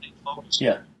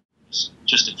 Yeah.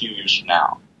 Just a few years from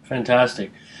now.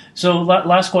 Fantastic. So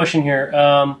last question here.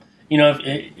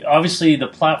 Obviously the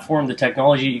platform, the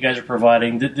technology you guys are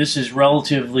providing, this is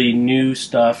relatively new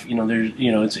stuff.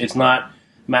 It's not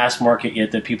mass market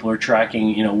yet that people are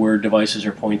tracking, where devices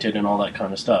are pointed and all that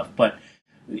kind of stuff. But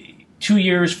 2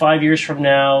 years, 5 years from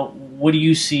now, what do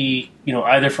you see,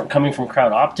 either coming from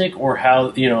CrowdOptic, or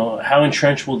how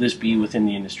entrenched will this be within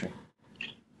the industry?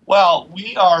 Well,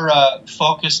 we are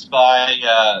focused by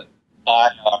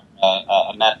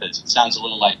our methods. It sounds a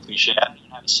little like cliche. I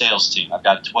don't have a sales team. I've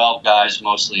got 12 guys,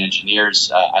 mostly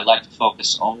engineers. I like to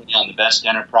focus only on the best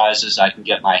enterprises I can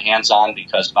get my hands on,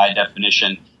 because by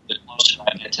definition, the closer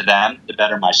I get to them, the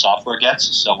better my software gets.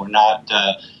 So we're not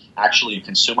actually a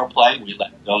consumer play. We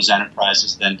let those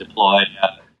enterprises then deploy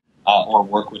or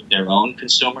work with their own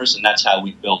consumers, and that's how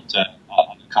we built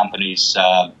companies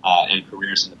and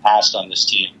careers in the past on this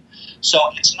team. So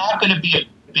it's not going to be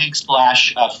big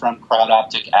splash from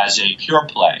CrowdOptic as a pure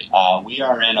play. We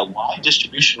are in a wide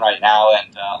distribution right now,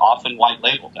 and often white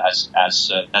labeled as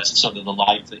that's sort of the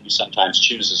life that you sometimes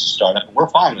choose as a startup. And we're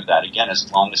fine with that, again,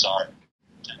 as long as our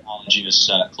technology is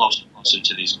closer and closer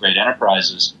to these great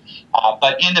enterprises.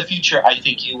 But in the future, I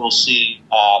think you will see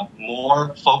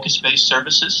more focus-based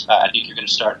services. I think you're going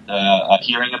to start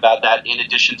hearing about that in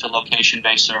addition to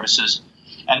location-based services.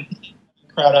 And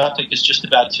CrowdOptic is just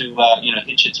about to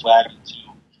hitch its wagon to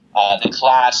the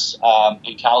class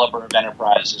and caliber of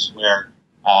enterprises where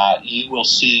you will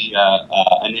see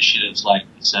initiatives like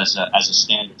this as a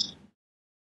standard.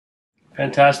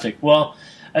 Fantastic. Well,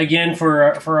 again, for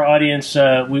our audience,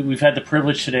 we've had the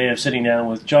privilege today of sitting down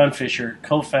with John Fisher,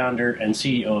 co-founder and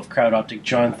CEO of CrowdOptic.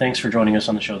 John, thanks for joining us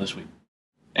on the show this week.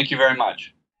 Thank you very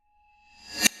much.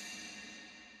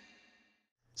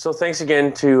 So thanks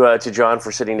again to John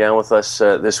for sitting down with us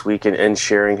this week and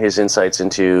sharing his insights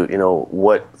into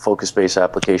what focus-based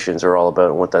applications are all about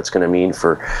and what that's going to mean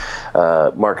for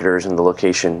marketers and the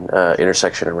location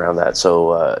intersection around that.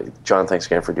 So John, thanks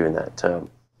again for doing that. All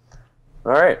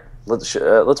right, let's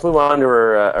move on to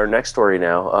our next story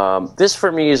now. This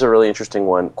for me is a really interesting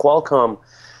one. Qualcomm,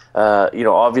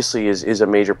 obviously is a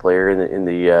major player in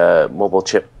the mobile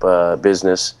chip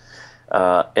business.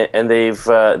 And they've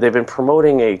been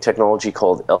promoting a technology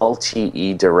called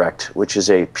LTE Direct, which is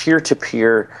a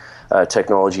peer-to-peer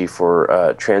technology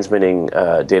for transmitting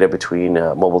data between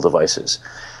mobile devices.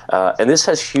 And this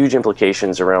has huge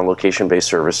implications around location-based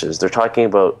services. They're talking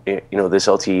about this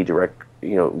LTE Direct,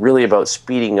 really about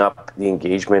speeding up the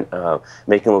engagement,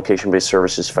 making location-based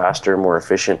services faster, more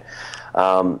efficient.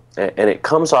 And it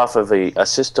comes off of a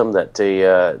system that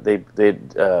they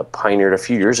pioneered a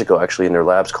few years ago, actually, in their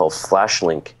labs called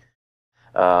FlashLink.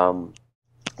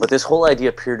 But this whole idea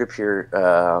of peer-to-peer,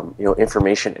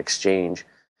 information exchange,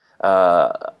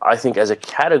 I think as a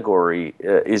category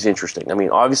is interesting. I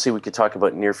mean, obviously, we could talk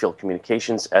about near-field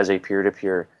communications as a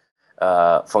peer-to-peer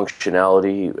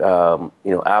functionality.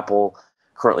 Apple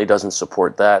currently doesn't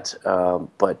support that,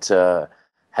 but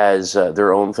has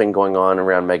their own thing going on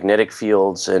around magnetic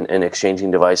fields and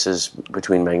exchanging devices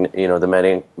between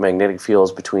the magnetic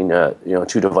fields between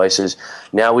two devices.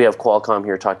 Now we have Qualcomm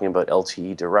here talking about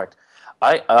LTE Direct.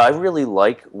 I really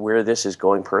like where this is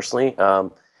going personally,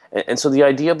 and so the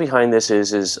idea behind this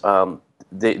is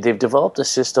they've developed a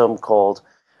system called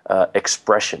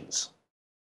expressions,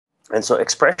 and so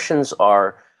expressions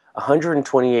are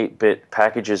 128-bit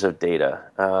packages of data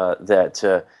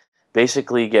that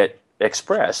basically get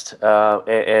expressed,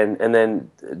 and then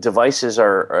devices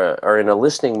are in a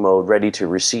listening mode, ready to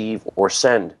receive or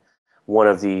send one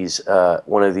of these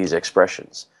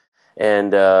expressions.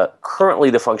 And currently,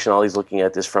 the functionality is looking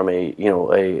at this from a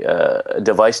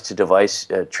device-to-device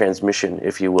transmission,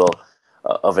 if you will,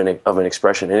 of an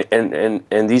expression.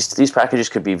 And these packages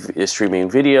could be streaming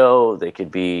video, they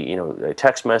could be a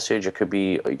text message, it could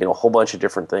be a whole bunch of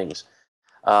different things.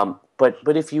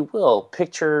 But if you will,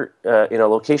 picture in a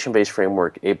location-based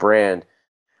framework, a brand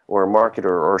or a marketer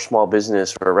or a small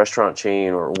business or a restaurant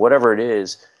chain or whatever it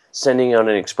is, sending out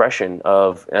an expression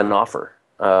of an offer.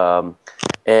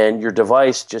 And your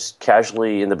device just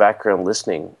casually in the background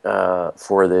listening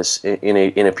for this in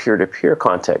a peer-to-peer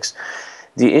context.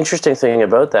 The interesting thing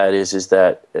about that is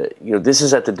that this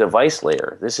is at the device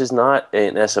layer. This is not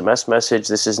an SMS message.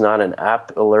 This is not an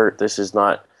app alert. This is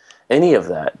not any of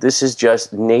that. This is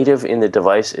just native in the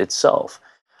device itself,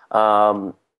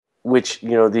 which, the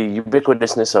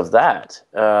ubiquitousness of that,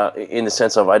 in the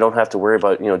sense of I don't have to worry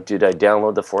about, did I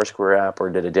download the Foursquare app or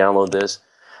did I download this,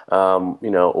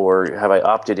 or have I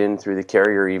opted in through the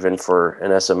carrier even for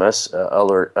an SMS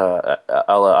alert, a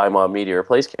la iMob Media or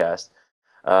Placecast.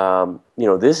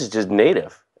 This is just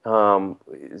native.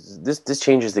 This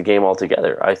changes the game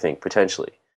altogether, I think,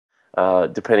 potentially,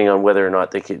 depending on whether or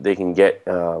not they can get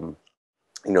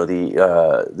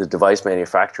the device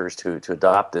manufacturers to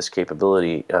adopt this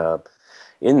capability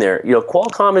in there.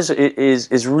 Qualcomm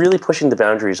is really pushing the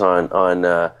boundaries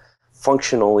on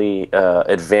functionally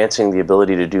advancing the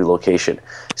ability to do location.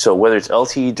 So whether it's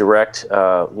LTE Direct,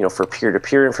 for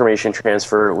peer-to-peer information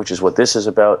transfer, which is what this is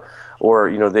about,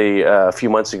 or they a few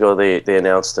months ago they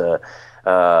announced a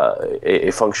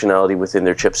functionality within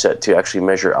their chipset to actually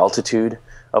measure altitude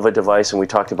of a device, and we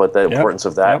talked about the importance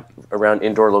of that around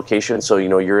indoor location. So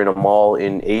you're in a mall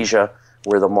in Asia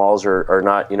where the malls are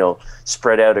not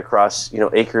spread out across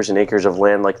acres and acres of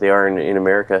land like they are in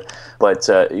America, but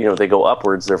they go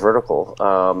upwards, they're vertical.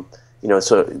 So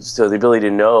the ability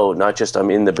to know not just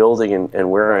I'm in the building and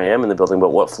where I am in the building, but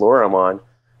what floor I'm on,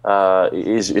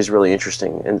 is really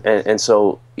interesting. And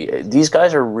so these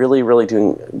guys are really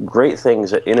doing great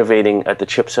things at innovating at the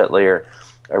chipset layer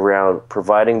around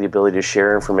providing the ability to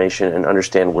share information and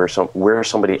understand where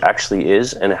somebody actually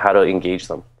is and how to engage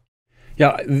them.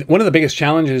 Yeah, one of the biggest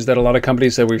challenges that a lot of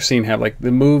companies that we've seen have, like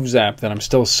the Moves app that I'm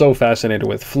still so fascinated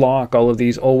with, Flock, all of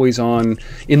these always on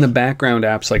in the background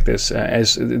apps like this,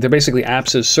 as they're basically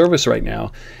apps as service right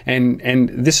now. And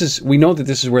this is, we know that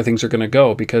this is where things are going to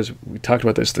go, because we talked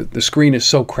about this, the screen is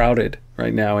so crowded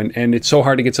right now, and it's so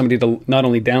hard to get somebody to not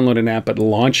only download an app but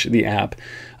launch the app.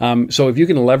 So if you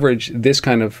can leverage this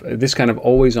kind of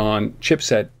always on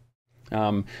chipset,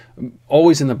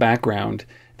 always in the background,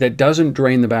 that doesn't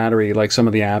drain the battery like some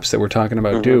of the apps that we're talking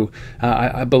about do.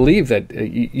 I believe that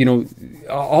you know,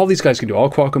 all these guys can do,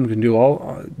 all Qualcomm can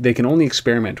do, they can only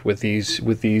experiment with this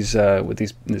piece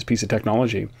of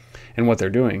technology and what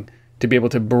they're doing to be able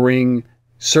to bring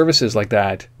services like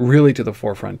that really to the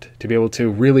forefront, to be able to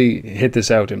really hit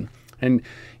this out. And you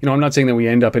know, I'm not saying that we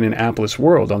end up in an appless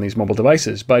world on these mobile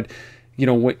devices, but you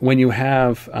know, when you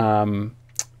have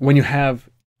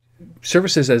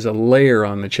services as a layer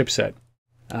on the chipset,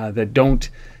 that don't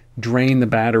drain the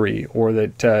battery, or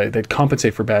that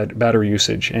compensate for battery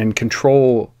usage and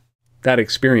control that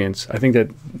experience, I think that,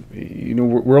 you know,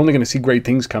 we're only going to see great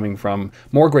things coming from,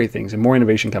 more great things and more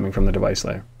innovation coming from the device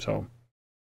layer. So,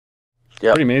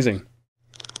 yeah, pretty amazing.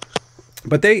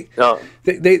 But they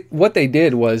what they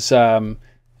did was,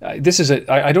 this is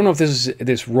I don't know if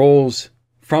this rolls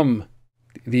from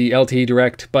the LTE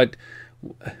Direct, but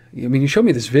I mean, you showed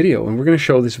me this video, and we're going to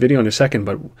show this video in a second,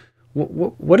 but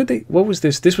what did they? What was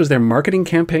this? This was their marketing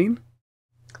campaign.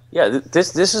 Yeah,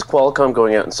 this is Qualcomm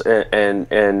going out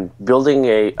and building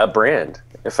a brand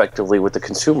effectively with the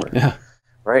consumer. Yeah.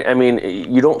 Right. I mean,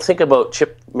 you don't think about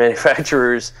chip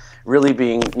manufacturers really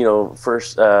being,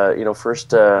 first on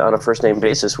a first name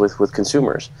basis with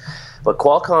consumers, but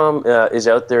Qualcomm is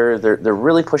out there. They're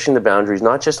really pushing the boundaries,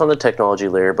 not just on the technology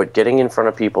layer, but getting in front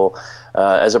of people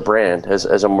as a brand, as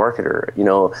a marketer. You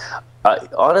know,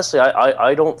 honestly,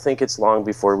 I don't think it's long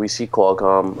before we see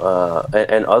Qualcomm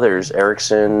and others,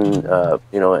 Ericsson,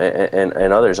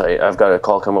 and others. I've got a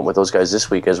call come up with those guys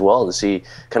this week as well to see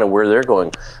kind of where they're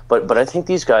going. But I think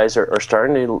these guys are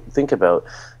starting to think about,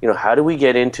 how do we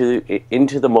get into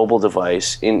the mobile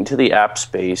device, into the app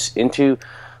space, into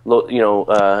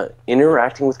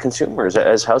interacting with consumers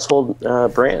as household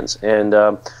brands. And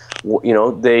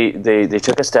they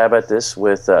took a stab at this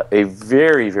with a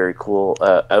very cool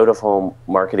out-of-home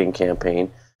marketing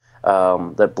campaign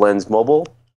that blends mobile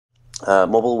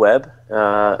web,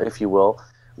 if you will,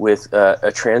 with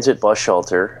a transit bus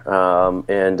shelter,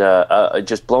 and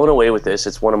just blown away with this.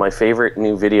 It's one of my favorite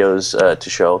new videos to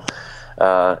show,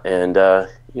 and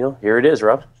here it is.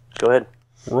 Rob, go ahead.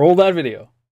 Roll that video.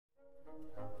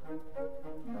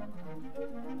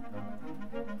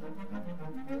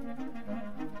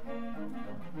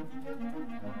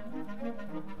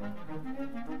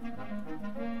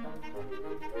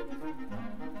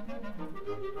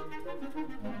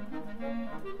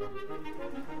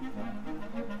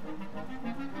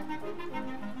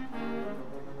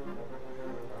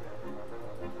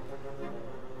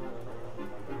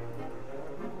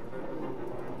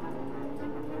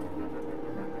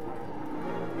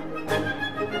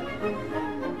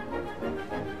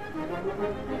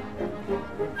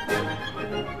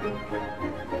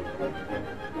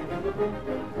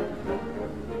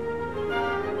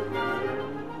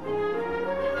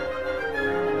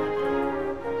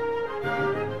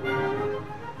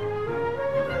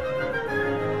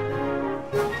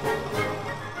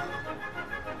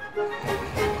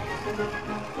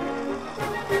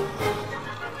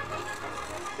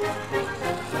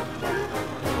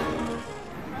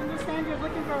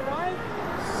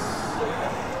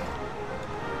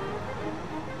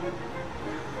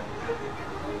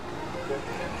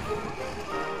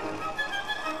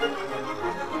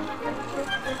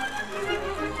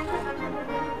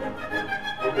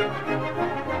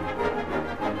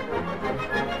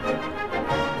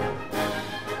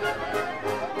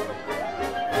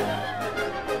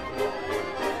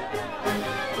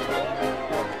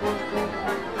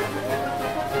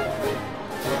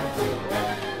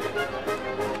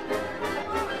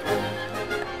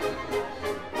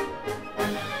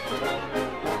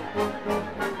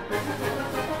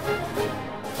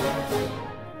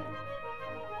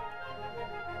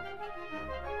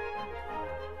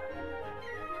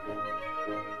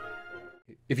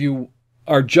 If you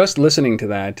are just listening to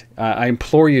that, I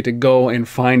implore you to go and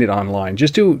find it online.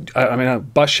 Just do, a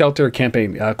bus shelter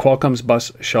campaign, Qualcomm's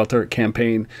bus shelter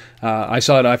campaign. I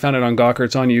saw it, I found it on Gawker,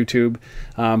 it's on YouTube,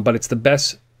 but it's the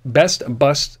best Best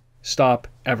bus stop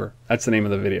ever. That's the name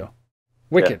of the video.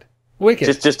 Wicked.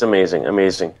 Wicked. Just amazing,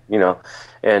 you know,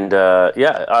 and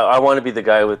yeah, I want to be the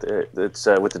guy with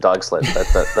with the dog sled.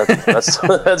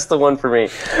 That's the one for me.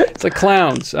 It's like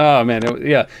clowns. Oh man,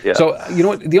 yeah. So you know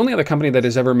what? The only other company that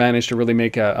has ever managed to really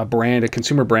make a brand, a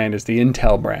consumer brand, is the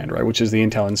Intel brand, right? Which is the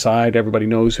Intel Inside. Everybody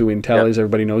knows who Intel is.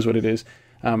 Everybody knows what it is.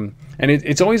 And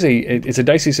it's always it's a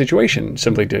dicey situation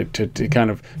simply to kind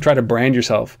of try to brand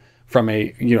yourself from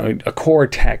a core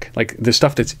tech, like the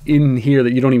stuff that's in here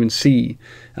that you don't even see,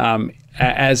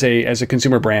 as a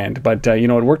consumer brand. But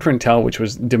it worked for Intel, which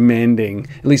was demanding,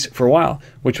 at least for a while,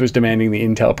 which was demanding the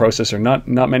Intel processor.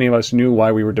 Not many of us knew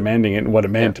why we were demanding it and what it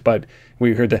meant, but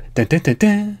we heard the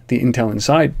Intel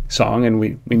Inside song, and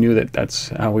we knew that that's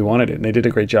how we wanted it. And they did a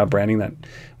great job branding that.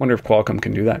 Wonder if Qualcomm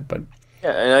can do that, but.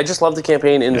 Yeah, and I just love the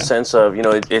campaign in the sense of,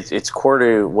 it's core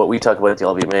to what we talk about at the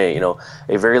LBMA,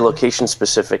 a very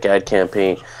location-specific ad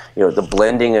campaign, the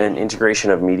blending and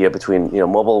integration of media between,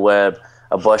 mobile web,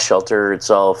 a bus shelter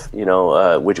itself,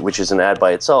 which is an ad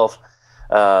by itself,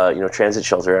 transit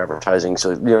shelter advertising.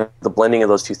 So, the blending of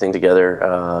those two things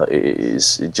together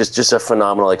is just a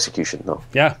phenomenal execution, though.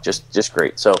 Yeah. Just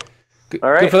great. So, all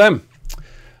right. Good for them.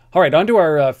 All right, on to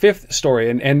our fifth story,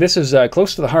 and this is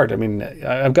close to the heart. I mean,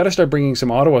 I've got to start bringing some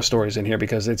Ottawa stories in here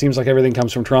because it seems like everything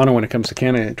comes from Toronto when it comes to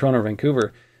Canada, Toronto or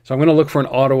Vancouver. So I'm going to look for an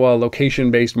Ottawa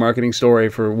location-based marketing story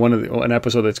for an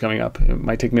episode that's coming up. It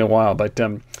might take me a while, but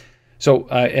so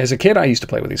as a kid, I used to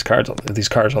play with these cars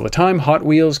all the time, Hot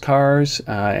Wheels cars,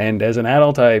 and as an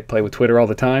adult, I play with Twitter all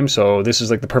the time. So this is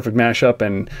like the perfect mashup,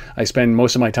 and I spend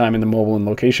most of my time in the mobile and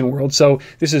location world. So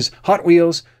this is Hot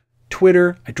Wheels,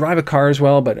 Twitter, I drive a car as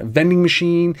well, but a vending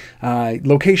machine,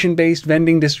 location-based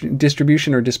vending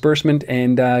distribution or disbursement,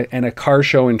 and a car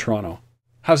show in Toronto.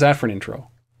 How's that for an intro?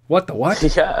 What the what?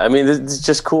 Yeah, I mean, it's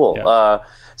just cool. Yeah.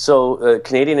 So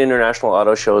Canadian International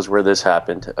Auto Show is where this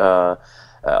happened.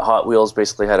 Hot Wheels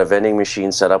basically had a vending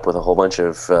machine set up with a whole bunch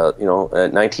of,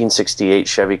 1968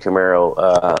 Chevy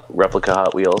Camaro replica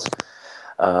Hot Wheels.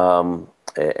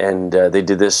 And they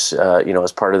did this,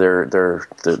 as part of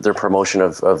their promotion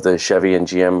of the Chevy and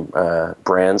GM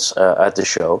brands at the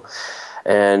show.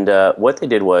 And what they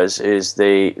did is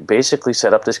they basically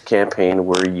set up this campaign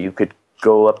where you could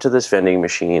go up to this vending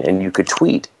machine and you could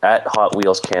tweet at Hot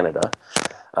Wheels Canada.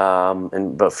 And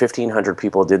about 1,500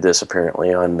 people did this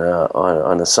apparently on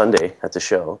a Sunday at the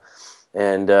show.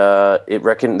 And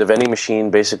the vending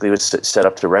machine basically was set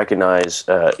up to recognize,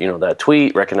 that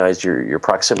tweet, recognize your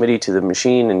proximity to the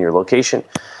machine and your location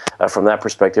from that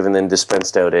perspective, and then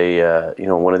dispensed out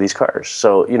one of these cars.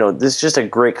 So, this is just a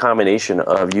great combination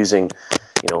of using,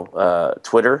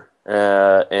 Twitter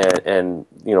and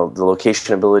the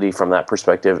location ability from that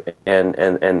perspective, and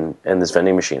this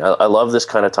vending machine. I love this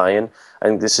kind of tie-in. I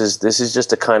think this is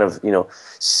just a kind of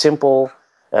simple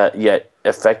yet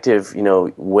effective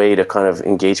way to kind of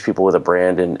engage people with a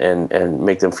brand and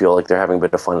make them feel like they're having a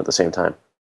bit of fun at the same time.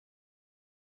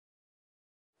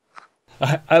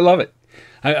 I love it.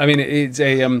 I mean, it's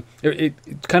it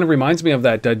kind of reminds me of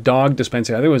that dog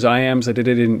dispensing. I think it was IAMS that did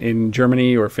it in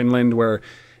Germany or Finland, where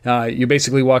you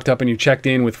basically walked up and you checked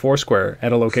in with Foursquare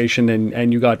at a location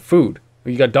and you got food.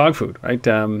 You got dog food, right?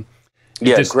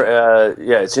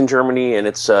 It's in Germany, and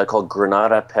it's called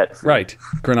Granada Pet Food. Right,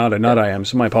 Granada, not IAM.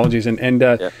 So my apologies.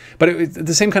 But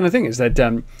the same kind of thing is that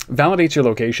validates your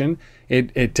location.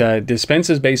 It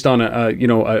dispenses based on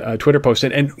a Twitter post.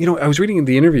 And I was reading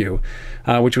the interview,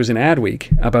 which was in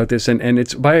Adweek, about this, and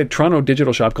it's by a Toronto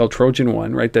digital shop called Trojan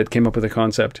One, right? That came up with the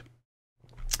concept.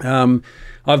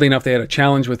 Oddly enough, they had a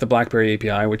challenge with the BlackBerry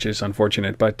API, which is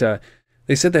unfortunate. But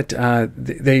they said that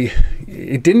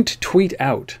it didn't tweet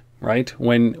out. Right,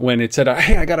 when it said,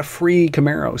 "Hey, I got a free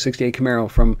Camaro, '68 Camaro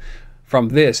from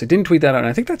this," it didn't tweet that out. And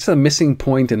I think that's the missing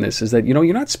point in this: is that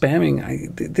you're not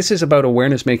spamming. This is about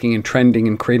awareness making and trending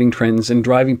and creating trends and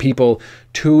driving people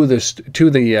to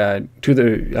the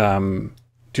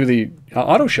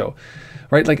auto show,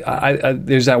 right? Like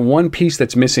there's that one piece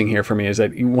that's missing here for me, is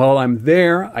that while I'm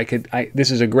there, this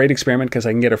is a great experiment because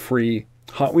I can get a free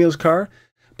Hot Wheels car,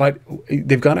 but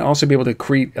they've got to also be able to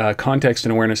create context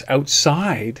and awareness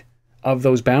outside of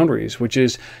those boundaries, which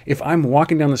is if I'm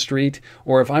walking down the street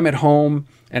or if I'm at home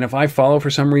and if I follow for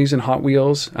some reason Hot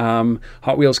Wheels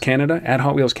Canada, at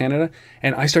Hot Wheels Canada,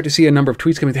 and I start to see a number of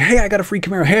tweets coming, hey, I got a free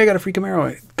Camaro, hey, I got a free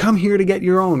Camaro, come here to get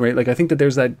your own, right? Like I think that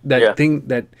there's that thing,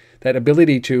 that that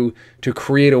ability to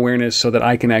create awareness so that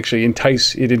I can actually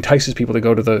entices people to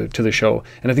go to the show.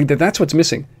 And I think that that's what's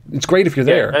missing. It's great if you're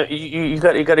there. You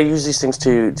got to use these things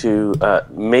to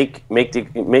make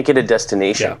it a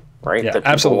destination. Yeah. Right, Yeah, that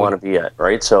people absolutely want to be at,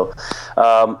 right? So,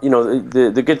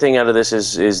 the good thing out of this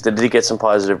is that they get some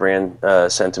positive brand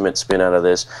sentiment spin out of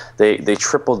this. They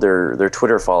tripled their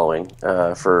Twitter following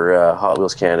for Hot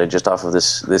Wheels Canada just off of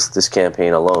this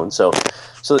campaign alone. So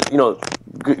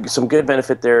some good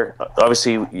benefit there.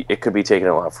 Obviously, it could be taken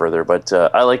a lot further, but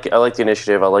I like the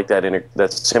initiative. I like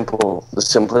the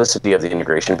simplicity of the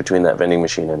integration between that vending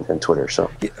machine and Twitter.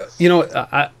 So,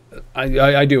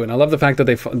 I do, and I love the fact that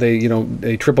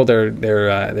they tripled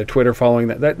their Twitter following.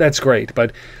 That's great.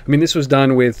 But I mean, this was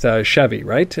done with Chevy,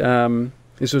 right?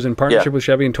 This was in partnership with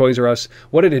Chevy and Toys R Us.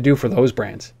 What did it do for those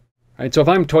brands? Right. So if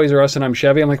I'm Toys R Us and I'm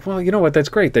Chevy, I'm like, well, you know what? That's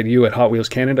great that you at Hot Wheels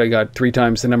Canada got 3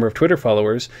 times the number of Twitter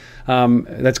followers.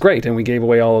 That's great, and we gave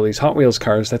away all of these Hot Wheels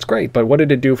cars. That's great. But what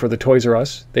did it do for the Toys R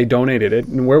Us? They donated it,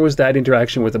 and where was that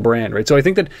interaction with the brand? Right. So I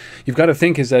think that you've got to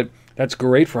think is that's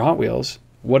great for Hot Wheels.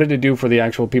 What did it do for the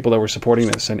actual people that were supporting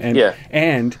this?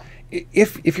 And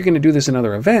if you're going to do this in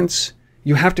other events,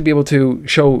 you have to be able to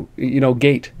show,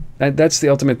 gate. That's the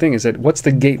ultimate thing. Is that what's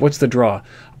the gate? What's the draw?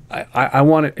 I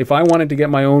want it. If I wanted to get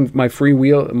my free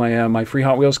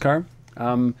Hot Wheels car,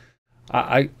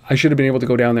 I should have been able to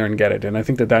go down there and get it. And I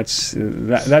think that's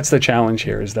the challenge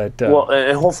here. Is that well,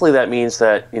 and hopefully that means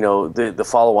that the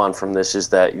follow on from this is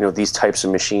that these types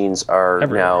of machines are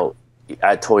everywhere. Now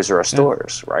at Toys R Us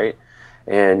stores, right?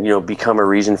 And become a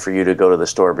reason for you to go to the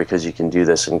store because you can do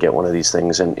this and get one of these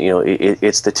things. And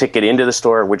it's the ticket into the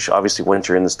store, which obviously once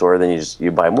you're in the store, then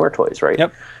you buy more toys, right?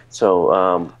 Yep.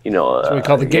 So so we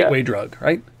call the gateway drug,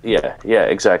 right? Yeah,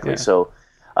 exactly. Yeah. So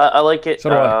I like it. So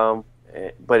do I.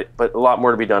 But a lot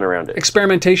more to be done around it.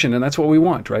 Experimentation, and that's what we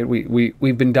want, right?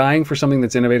 We've been dying for something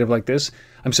that's innovative like this.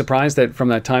 I'm surprised that from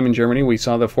that time in Germany, we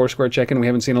saw the Foursquare check-in. We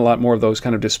haven't seen a lot more of those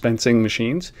kind of dispensing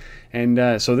machines.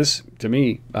 And so this, to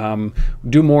me,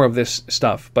 do more of this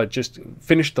stuff, but just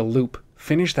finish the loop.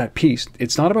 Finish that piece.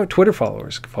 It's not about Twitter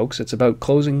followers, folks. It's about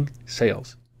closing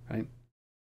sales, right?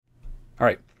 All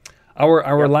right.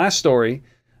 Our last story...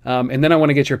 and then I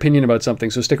want to get your opinion about something.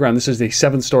 So stick around. This is the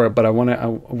 7th story, but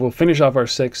we'll finish off our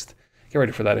 6th. Get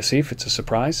ready for that, Asif. It's a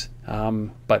surprise,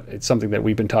 but it's something that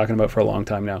we've been talking about for a long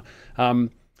time now.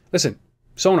 Listen,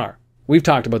 Sonar. We've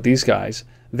talked about these guys.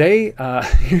 They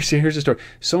here's the story.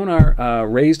 Sonar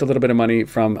raised a little bit of money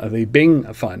from the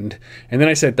Bing Fund, and then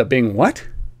I said the Bing what?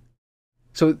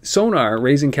 So Sonar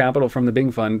raising capital from the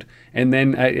Bing Fund, and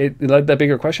then it led that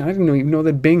bigger question. I didn't even know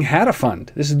that Bing had a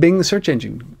fund. This is Bing, the search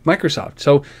engine, Microsoft.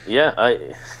 So yeah,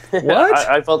 what?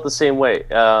 I felt the same way.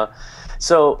 Yeah,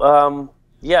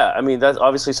 I mean that's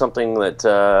obviously something that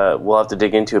we'll have to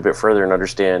dig into a bit further and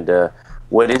understand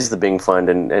what is the Bing Fund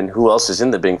and who else is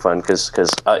in the Bing Fund because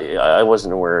I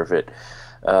wasn't aware of it.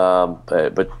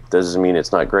 But doesn't mean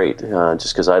it's not great.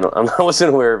 Just because I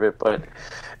wasn't aware of it, but.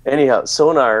 Anyhow,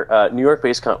 Sonar, New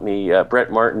York-based company,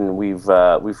 Brett Martin. We've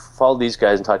followed these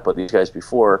guys and talked about these guys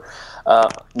before.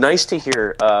 Nice to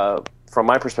hear, from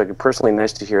my perspective, personally,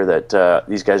 nice to hear that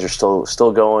these guys are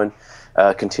still going,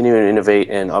 continuing to innovate,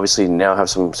 and obviously now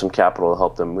have some capital to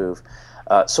help them move.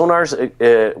 Sonar's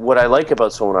what I like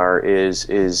about Sonar is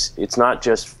it's not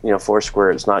just Foursquare,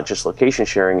 it's not just location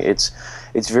sharing.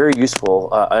 It's very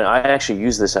useful, and I actually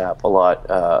use this app a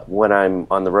lot when I'm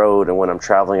on the road and when I'm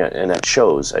traveling and at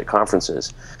shows, at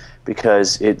conferences,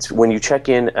 because it's when you check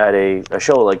in at a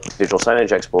show like Digital Signage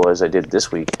Expo, as I did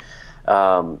this week,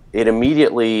 it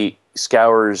immediately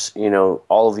scours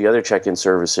all of the other check-in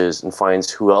services and finds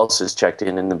who else is checked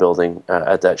in the building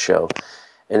at that show.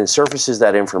 And it surfaces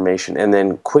that information and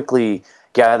then quickly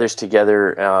gathers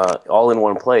together all in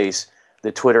one place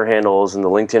the Twitter handles and the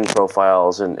LinkedIn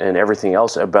profiles and everything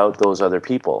else about those other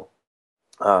people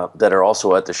that are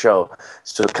also at the show.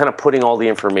 So kind of putting all the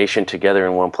information together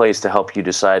in one place to help you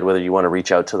decide whether you want to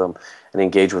reach out to them and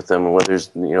engage with them and whether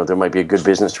there might be a good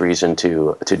business reason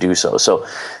to do so. So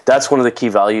that's one of the key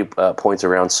value points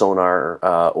around Sonar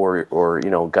or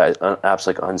guys, apps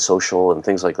like Unsocial and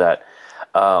things like that.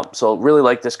 So really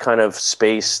like this kind of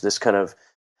space, this kind of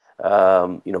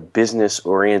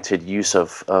business-oriented use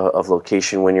of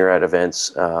location when you're at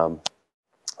events.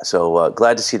 So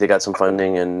glad to see they got some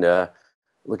funding and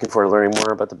looking forward to learning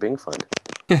more about the Bing Fund.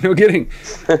 No kidding.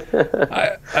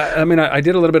 I mean, I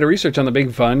did a little bit of research on the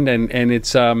Bing Fund, and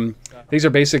it's these are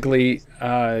basically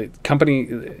company.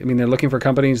 I mean, they're looking for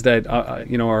companies that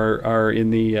are in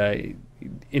the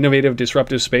innovative,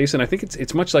 disruptive space, and I think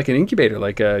it's much like an incubator,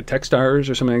 like Techstars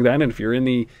or something like that. And if you're in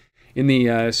the in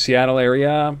the Seattle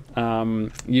area.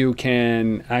 You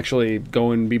can actually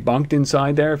go and be bunked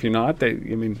inside there if you're not.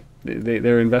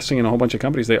 They're investing in a whole bunch of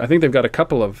companies. I think they've got a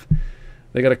couple of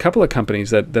companies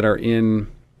that are in.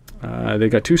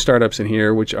 They've got two startups in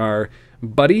here, which are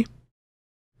Buddy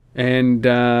and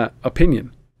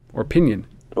Opinion.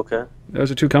 Okay.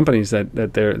 Those are two companies that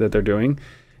they're doing,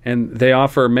 and they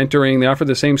offer mentoring. They offer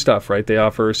the same stuff, right? They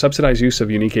offer subsidized use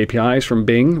of unique APIs from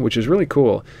Bing, which is really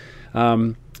cool.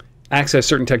 Access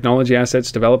certain technology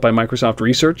assets developed by Microsoft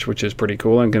Research, which is pretty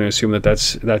cool. I'm going to assume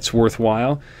that's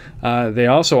worthwhile. They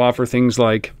also offer things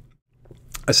like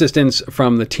assistance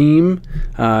from the team.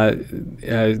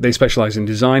 They specialize in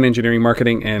design, engineering,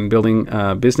 marketing, and building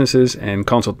businesses, and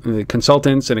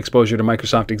consultants, and exposure to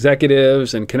Microsoft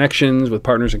executives, and connections with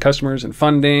partners and customers, and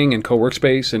funding, and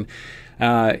co-workspace. And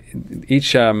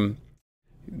each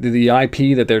the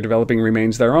IP that they're developing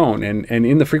remains their own. And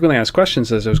in the frequently asked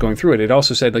questions as I was going through it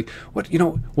also said, like,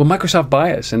 will Microsoft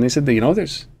buy us? And they said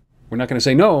that, we're not going to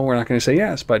say no, we're not going to say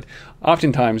yes, but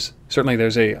oftentimes, certainly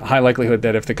there's a high likelihood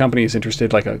that if the company is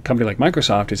interested, like a company like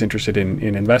Microsoft is interested in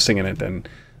investing in it, then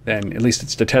at least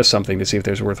it's to test something to see if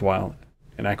there's worthwhile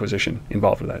an acquisition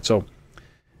involved with that. So,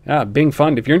 Bing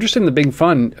Fund. If you're interested in the Bing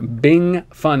Fund,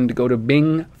 go to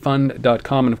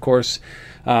bingfund.com. And of course,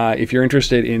 if you're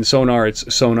interested in Sonar,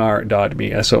 it's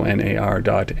sonar.me,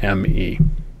 sonar.me.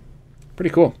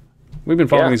 Pretty cool. We've been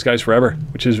following these guys forever,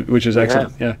 which is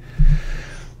excellent. Yeah.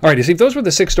 All right, Steve, those were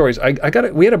the 6 stories.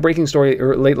 We had a breaking story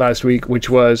late last week, which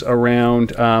was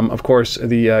around, of course,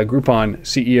 the Groupon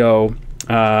CEO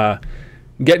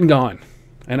getting gone.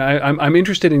 And I'm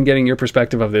interested in getting your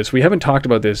perspective of this. We haven't talked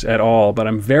about this at all, but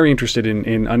I'm very interested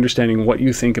in understanding what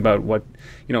you think about what,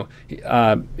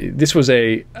 this was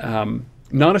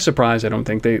not a surprise, I don't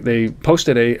think. They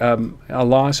posted a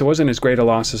loss. It wasn't as great a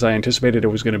loss as I anticipated it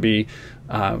was going to be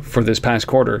for this past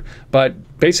quarter.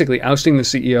 But basically, ousting the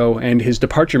CEO, and his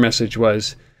departure message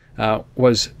was I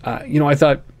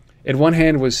thought at one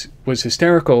hand was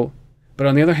hysterical, but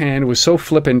on the other hand was so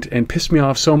flippant and pissed me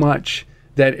off so much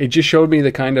that it just showed me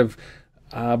the kind of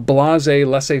blasé,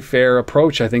 laissez-faire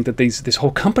approach I think that this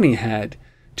whole company had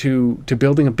to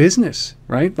building a business,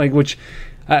 right? Like, which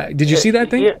did you see that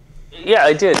thing? Yeah,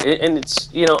 I did, and it's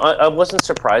I wasn't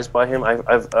surprised by him.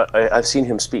 I've seen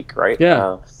him speak, right?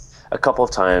 Yeah, a couple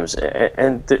of times,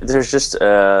 and there's just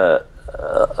a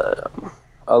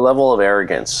level of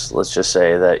arrogance. Let's just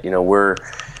say that we're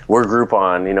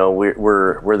Groupon.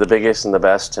 We're the biggest and the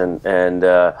best, and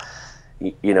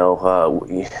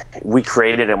we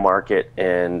created a market,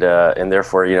 and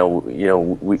therefore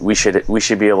we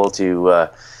should be able to.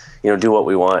 Do what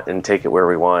we want and take it where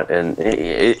we want. And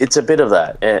it's a bit of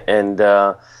that. And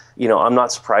I'm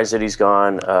not surprised that he's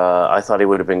gone. I thought he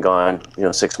would have been gone,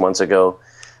 6 months ago.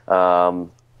 I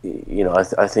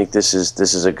think this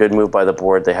is a good move by the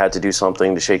board. They had to do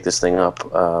something to shake this thing up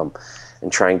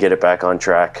and try and get it back on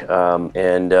track.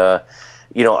 I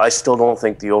still don't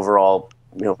think the overall,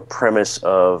 premise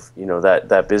of,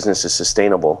 that business is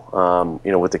sustainable,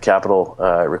 with the capital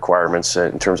requirements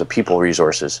in terms of people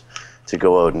resources to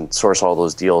go out and source all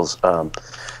those deals.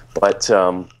 But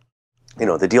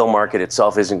the deal market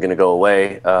itself isn't going to go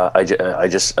away. I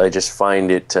just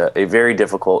find it a very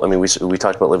difficult. I mean, we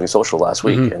talked about Living Social last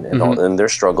week, and their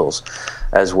struggles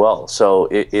as well. So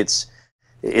it's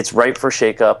ripe for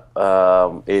shakeup.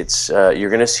 You're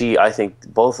going to see, I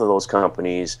think, both of those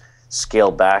companies scale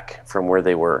back from where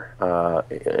they were a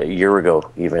year ago,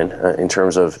 even in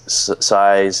terms of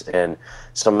size and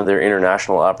some of their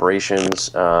international operations.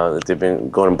 That they've been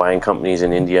going and buying companies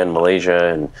in India and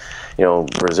Malaysia and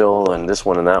Brazil and this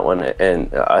one and that one,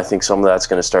 and I think some of that's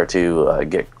going to start to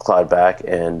get clawed back.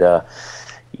 And for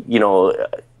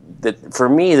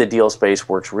me, the deal space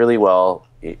works really well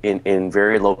in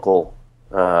very local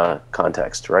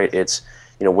context, right? It's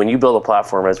when you build a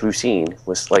platform, as we've seen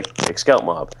with like Scout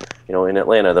Mob, in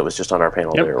Atlanta, that was just on our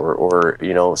panel there, or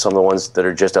some of the ones that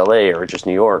are just LA or just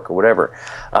New York or whatever,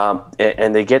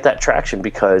 and they get that traction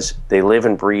because they live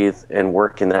and breathe and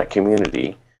work in that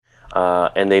community,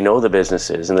 and they know the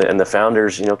businesses, and the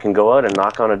founders, can go out and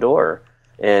knock on a door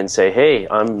and say, hey,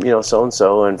 I'm so and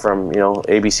so, and from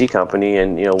ABC company,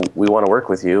 and we want to work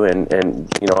with you, and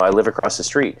I live across the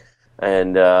street.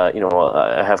 And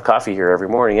I have coffee here every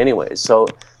morning, anyways. So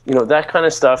that kind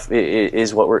of stuff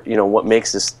is what what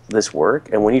makes this work.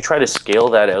 And when you try to scale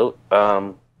that out,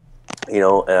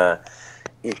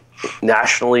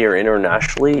 nationally or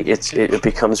internationally, it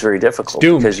becomes very difficult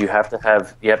because you have to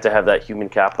have that human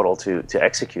capital to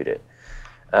execute it.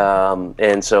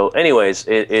 And so, anyways,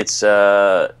 it's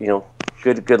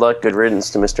good luck, good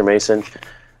riddance to Mr. Mason.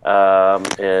 I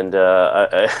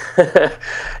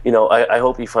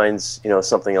hope he finds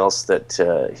something else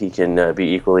that he can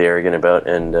be equally arrogant about,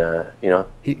 and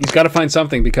he's got to find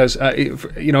something, because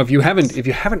if you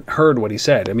haven't heard what he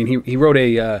said, I mean, he wrote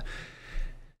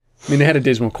they had a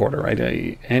dismal quarter, right?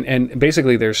 And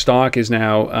basically their stock is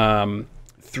now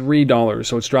 $3,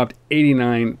 so it's dropped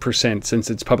 89%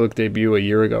 since its public debut a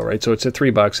year ago, right? So it's at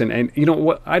 $3, and you know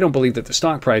what? I don't believe that the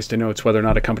stock price denotes whether or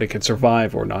not a company can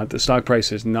survive or not. The stock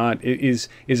price is not is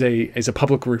a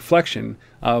public reflection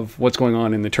of what's going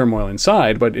on in the turmoil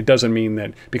inside, but it doesn't mean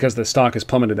that because the stock has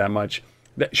plummeted that much,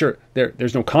 that sure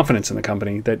there's no confidence in the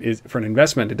company that is for an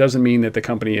investment. It doesn't mean that the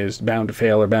company is bound to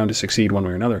fail or bound to succeed one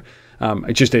way or another.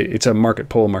 It's a market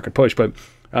pull, market push. But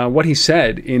what he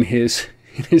said in his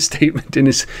statement,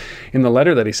 in the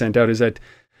letter that he sent out, is that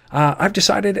I've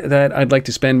decided that I'd like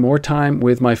to spend more time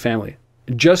with my family.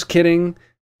 Just kidding.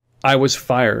 I was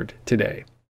fired today.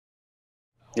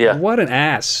 Yeah. What an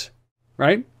ass,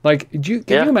 right? Like, can you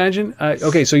imagine?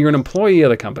 Okay, so you're an employee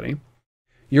of the company,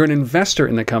 you're an investor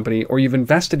in the company, or you've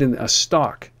invested in a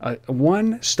stock,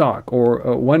 one stock, or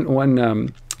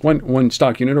one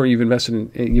stock unit, or you've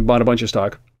invested in, you bought a bunch of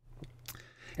stock,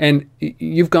 and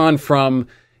you've gone from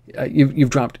you've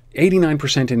dropped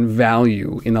 89% in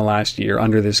value in the last year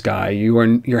under this guy. You're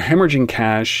hemorrhaging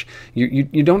cash.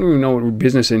 You don't even know what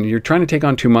business in. You're trying to take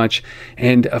on too much,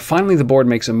 and finally the board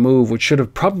makes a move, which should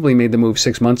have probably made the move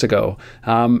 6 months ago.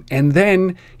 And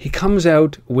then he comes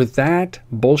out with that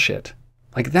bullshit.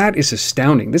 Like, that is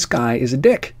astounding. This guy is a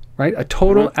dick, right? A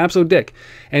total, absolute dick.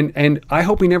 And I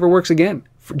hope he never works again.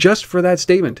 Just for that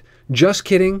statement. Just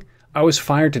kidding. I was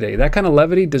fired today. That kind of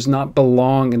levity does not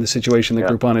belong in the situation that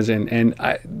Groupon is in.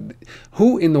 And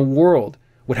who in the world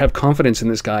would have confidence in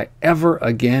this guy ever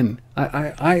again?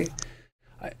 Where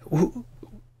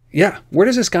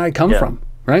does this guy come from?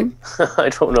 Right? I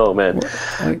don't know, man.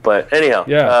 But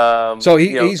anyhow, so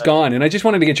he's gone, and I just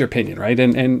wanted to get your opinion, right?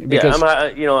 And because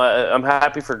I'm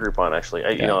happy for Groupon, actually.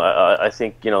 I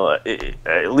think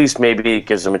at least maybe it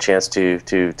gives them a chance to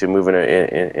move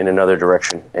in another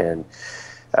direction and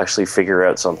actually figure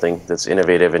out something that's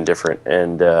innovative and different.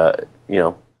 And I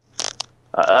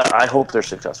hope they're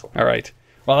successful. All right.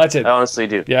 Well, that's it. I honestly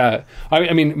do. Yeah.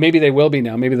 I mean, maybe they will be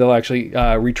now. Maybe they'll actually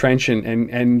retrench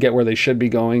and get where they should be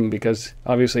going, because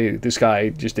obviously this guy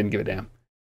just didn't give a damn.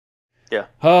 Yeah.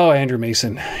 Oh, Andrew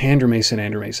Mason. Andrew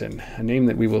Mason. A name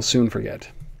that we will soon forget.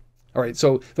 All right.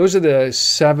 So those are the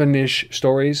 7-ish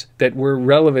stories that were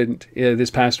relevant this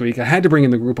past week. I had to bring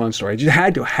in the Groupon story. I just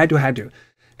had to.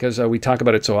 Because we talk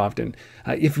about it so often.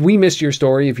 If we missed your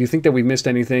story, if you think that we've missed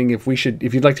anything, if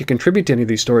you'd like to contribute to any of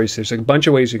these stories, there's a bunch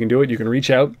of ways you can do it. You can reach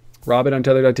out, Rob at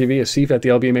untether.tv, Asif at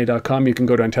thelbma.com. You can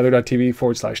go to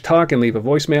untether.tv/talk and leave a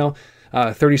voicemail,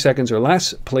 30 seconds or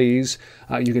less, please.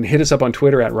 You can hit us up on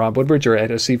Twitter at Rob Woodbridge or at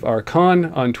Asif R.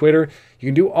 Khan on Twitter. You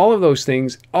can do all of those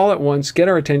things all at once, get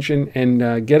our attention,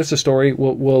 and get us a story.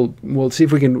 We'll see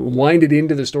if we can wind it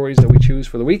into the stories that we choose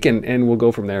for the week, and we'll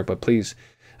go from there. But please,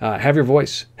 have your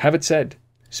voice. Have it said.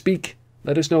 Speak.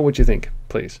 Let us know what you think,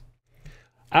 please.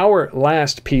 Our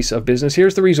last piece of business.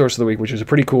 Here's the resource of the week, which is a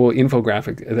pretty cool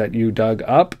infographic that you dug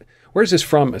up. Where's this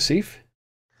from, Asif?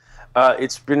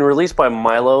 It's been released by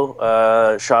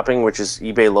Milo Shopping, which is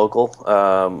eBay local.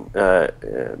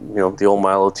 The old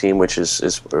Milo team, which is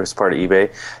part of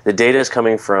eBay. The data is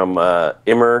coming from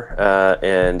Immer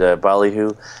and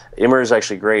Ballyhoo. Immer is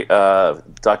actually great.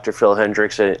 Dr. Phil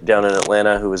Hendricks down in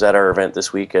Atlanta, who was at our event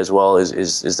this week as well,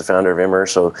 is the founder of Immer.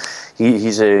 So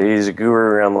he's a guru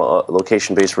around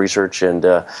location-based research, and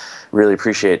really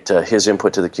appreciate his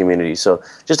input to the community. So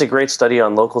just a great study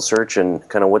on local search and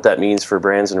kind of what that means for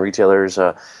brands and retailers.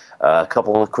 A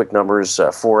couple of quick numbers: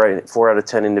 4 out of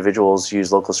 10 individuals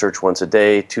use local search once a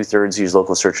day. 2/3 use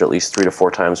local search at least 3 to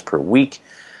 4 times per week.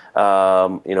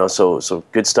 So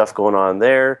good stuff going on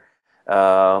there.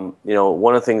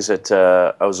 One of the things that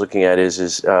I was looking at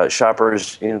is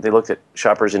shoppers. They looked at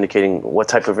shoppers indicating what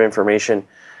type of information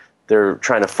they're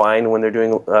trying to find when they're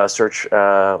doing search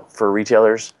for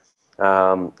retailers.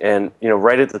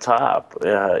 Right at the top,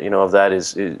 of that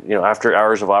is after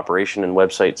hours of operation and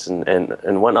websites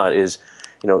and whatnot is,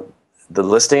 the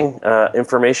listing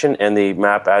information and the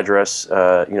map address,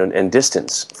 and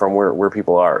distance from where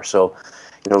people are. So,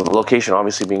 the location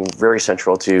obviously being very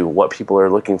central to what people are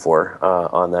looking for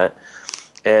on that.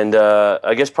 And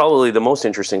I guess probably the most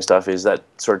interesting stuff is that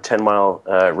sort of 10-mile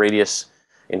radius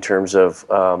in terms of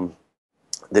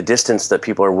the distance that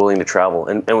people are willing to travel.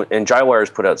 And Jaiwire has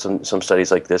put out some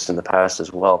studies like this in the past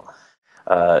as well.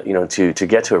 to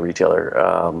get to a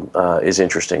retailer is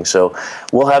interesting. So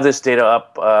we'll have this data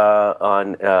up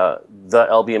on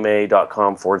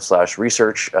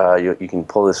thelbma.com/research. You can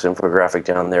pull this infographic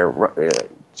down there.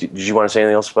 Did you want to say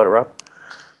anything else about it, Rob?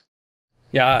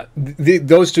 Yeah,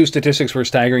 those two statistics were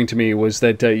staggering to me. Was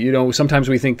that sometimes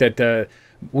we think that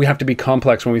we have to be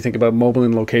complex when we think about mobile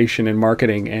and location and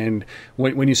marketing, and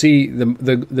when you see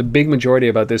the big majority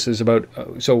about this is about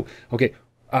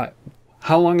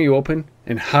how long are you open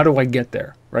and how do I get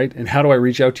there, right? And how do I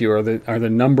reach out to you? Are the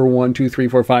number 1, 2, 3,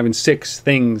 4, 5, and 6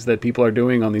 things that people are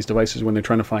doing on these devices when they're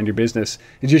trying to find your business.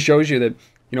 It just shows you that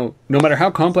no matter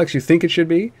how complex you think it should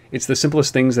be, it's the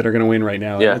simplest things that are going to win right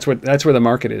now. Yeah. That's where the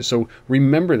market is. So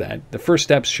remember that the first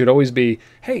steps should always be,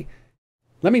 hey,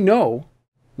 let me know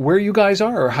where you guys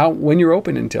are or when you're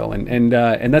open until, and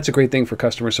that's a great thing for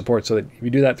customer support. So that if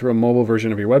you do that through a mobile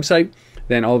version of your website,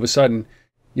 then all of a sudden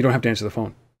you don't have to answer the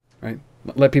phone, right?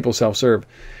 Let people self-serve.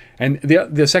 And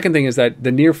the second thing is that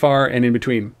the near, far, and in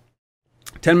between,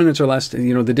 10 minutes or less,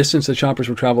 the distance that shoppers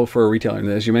will travel for a retailer. And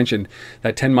as you mentioned,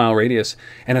 that 10-mile radius.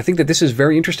 And I think that this is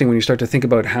very interesting when you start to think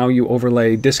about how you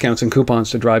overlay discounts and coupons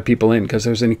to drive people in, because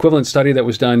there's an equivalent study that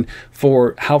was done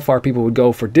for how far people would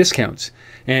go for discounts.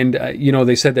 And,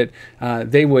 they said that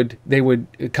they would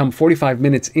come 45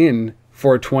 minutes in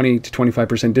for a 20 to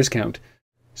 25% discount.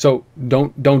 So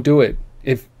don't do it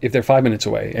if they're 5 minutes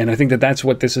away. And I think that that's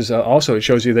what this is also. It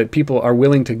shows you that people are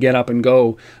willing to get up and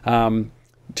go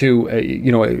to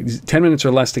 10 minutes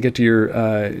or less to get to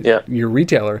your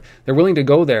retailer. They're willing to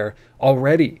go there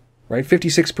already, right?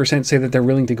 56% say that they're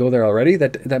willing to go there already.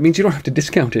 That means you don't have to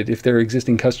discount it if they're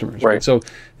existing customers, right? So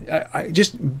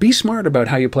just be smart about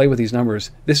how you play with these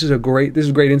numbers. This is great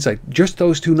insight. Just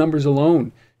those two numbers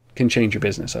alone can change your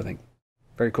business, I think.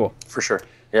 Very cool. For sure.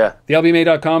 Yeah.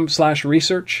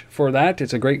 thelbma.com/research for that.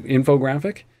 It's a great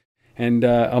infographic. And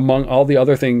among all the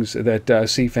other things that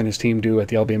Sif and his team do at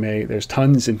the LBMA, there's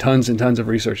tons and tons and tons of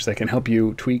research that can help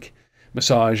you tweak,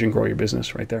 massage, and grow your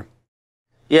business right there.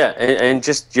 Yeah, and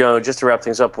just to wrap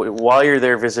things up, while you're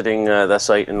there visiting the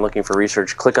site and looking for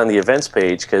research, click on the events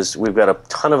page, because we've got a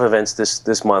ton of events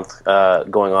this month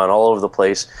going on all over the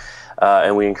place.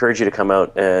 And we encourage you to come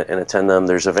out and attend them.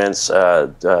 There's events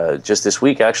just this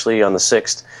week, actually, on the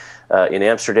 6th in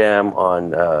Amsterdam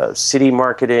on city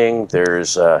marketing.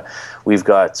 We've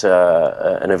got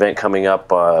an event coming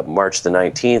up March the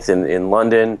 19th in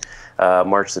London,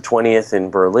 March the 20th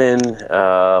in Berlin.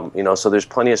 So there's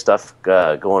plenty of stuff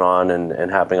going on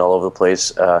and happening all over the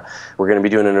place. We're going to be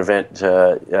doing an event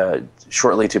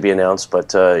shortly to be announced,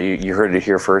 but you heard it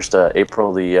here first.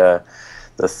 April the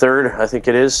 3rd, I think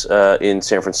it is, in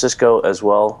San Francisco as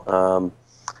well.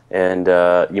 And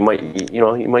you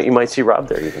might see Rob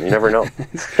there even. You never know.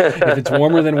 If it's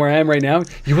warmer than where I am right now,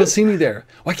 you will see me there.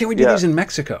 Why can't we do these in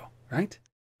Mexico, right?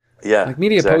 Yeah, like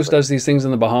Media Post does these things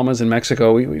in the Bahamas and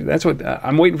Mexico. That's what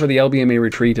I'm waiting for, the LBMA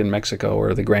retreat in Mexico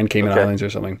or the Grand Cayman Islands or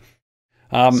something.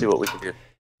 See what we can do.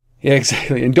 Yeah,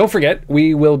 exactly. And don't forget,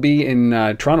 we will be in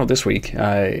Toronto this week.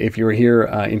 If you're here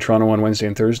in Toronto on Wednesday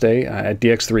and Thursday at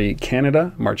DX3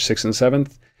 Canada, March 6th and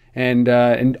 7th.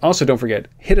 And also don't forget,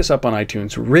 hit us up on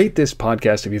iTunes. Rate this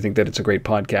podcast if you think that it's a great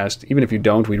podcast. Even if you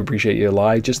don't, we'd appreciate you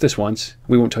lie just this once.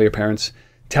 We won't tell your parents.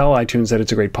 Tell iTunes that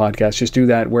it's a great podcast. Just do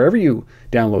that wherever you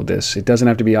download this. It doesn't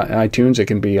have to be on iTunes. It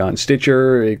can be on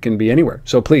Stitcher. It can be anywhere.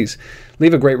 So please,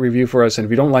 leave a great review for us. And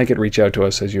if you don't like it, reach out to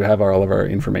us, as you have all of our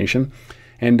information.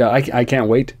 And I can't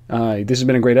wait. This has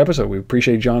been a great episode. We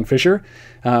appreciate John Fisher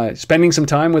spending some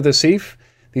time with us, Sif.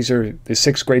 These are the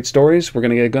 6 great stories. We're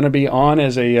going to be on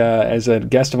as a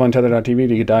guest of Untethered.tv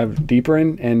to dive deeper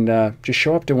in, and just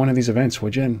show up to one of these events,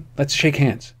 would you? And let's shake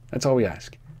hands. That's all we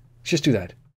ask. Let's just do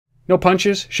that. No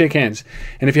punches, shake hands.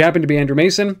 And if you happen to be Andrew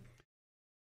Mason,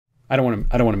 I don't want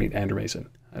to meet Andrew Mason.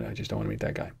 I just don't want to meet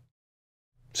that guy.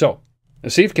 So,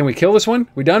 Sif, can we kill this one?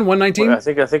 We done? 119? Well, I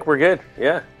think we're good.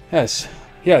 Yeah. Yes.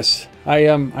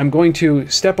 I'm going to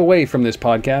step away from this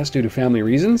podcast due to family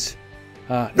reasons.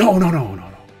 No.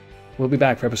 We'll be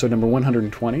back for episode number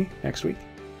 120 next week.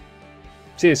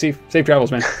 See you, Steve. Safe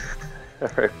travels, man. All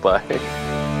right, bye.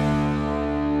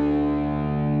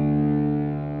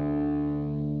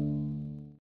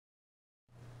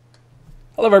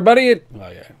 Hello, everybody. If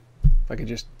I could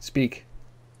just speak.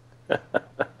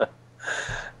 That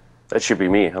should be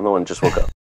me. I'm the one who just woke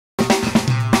up.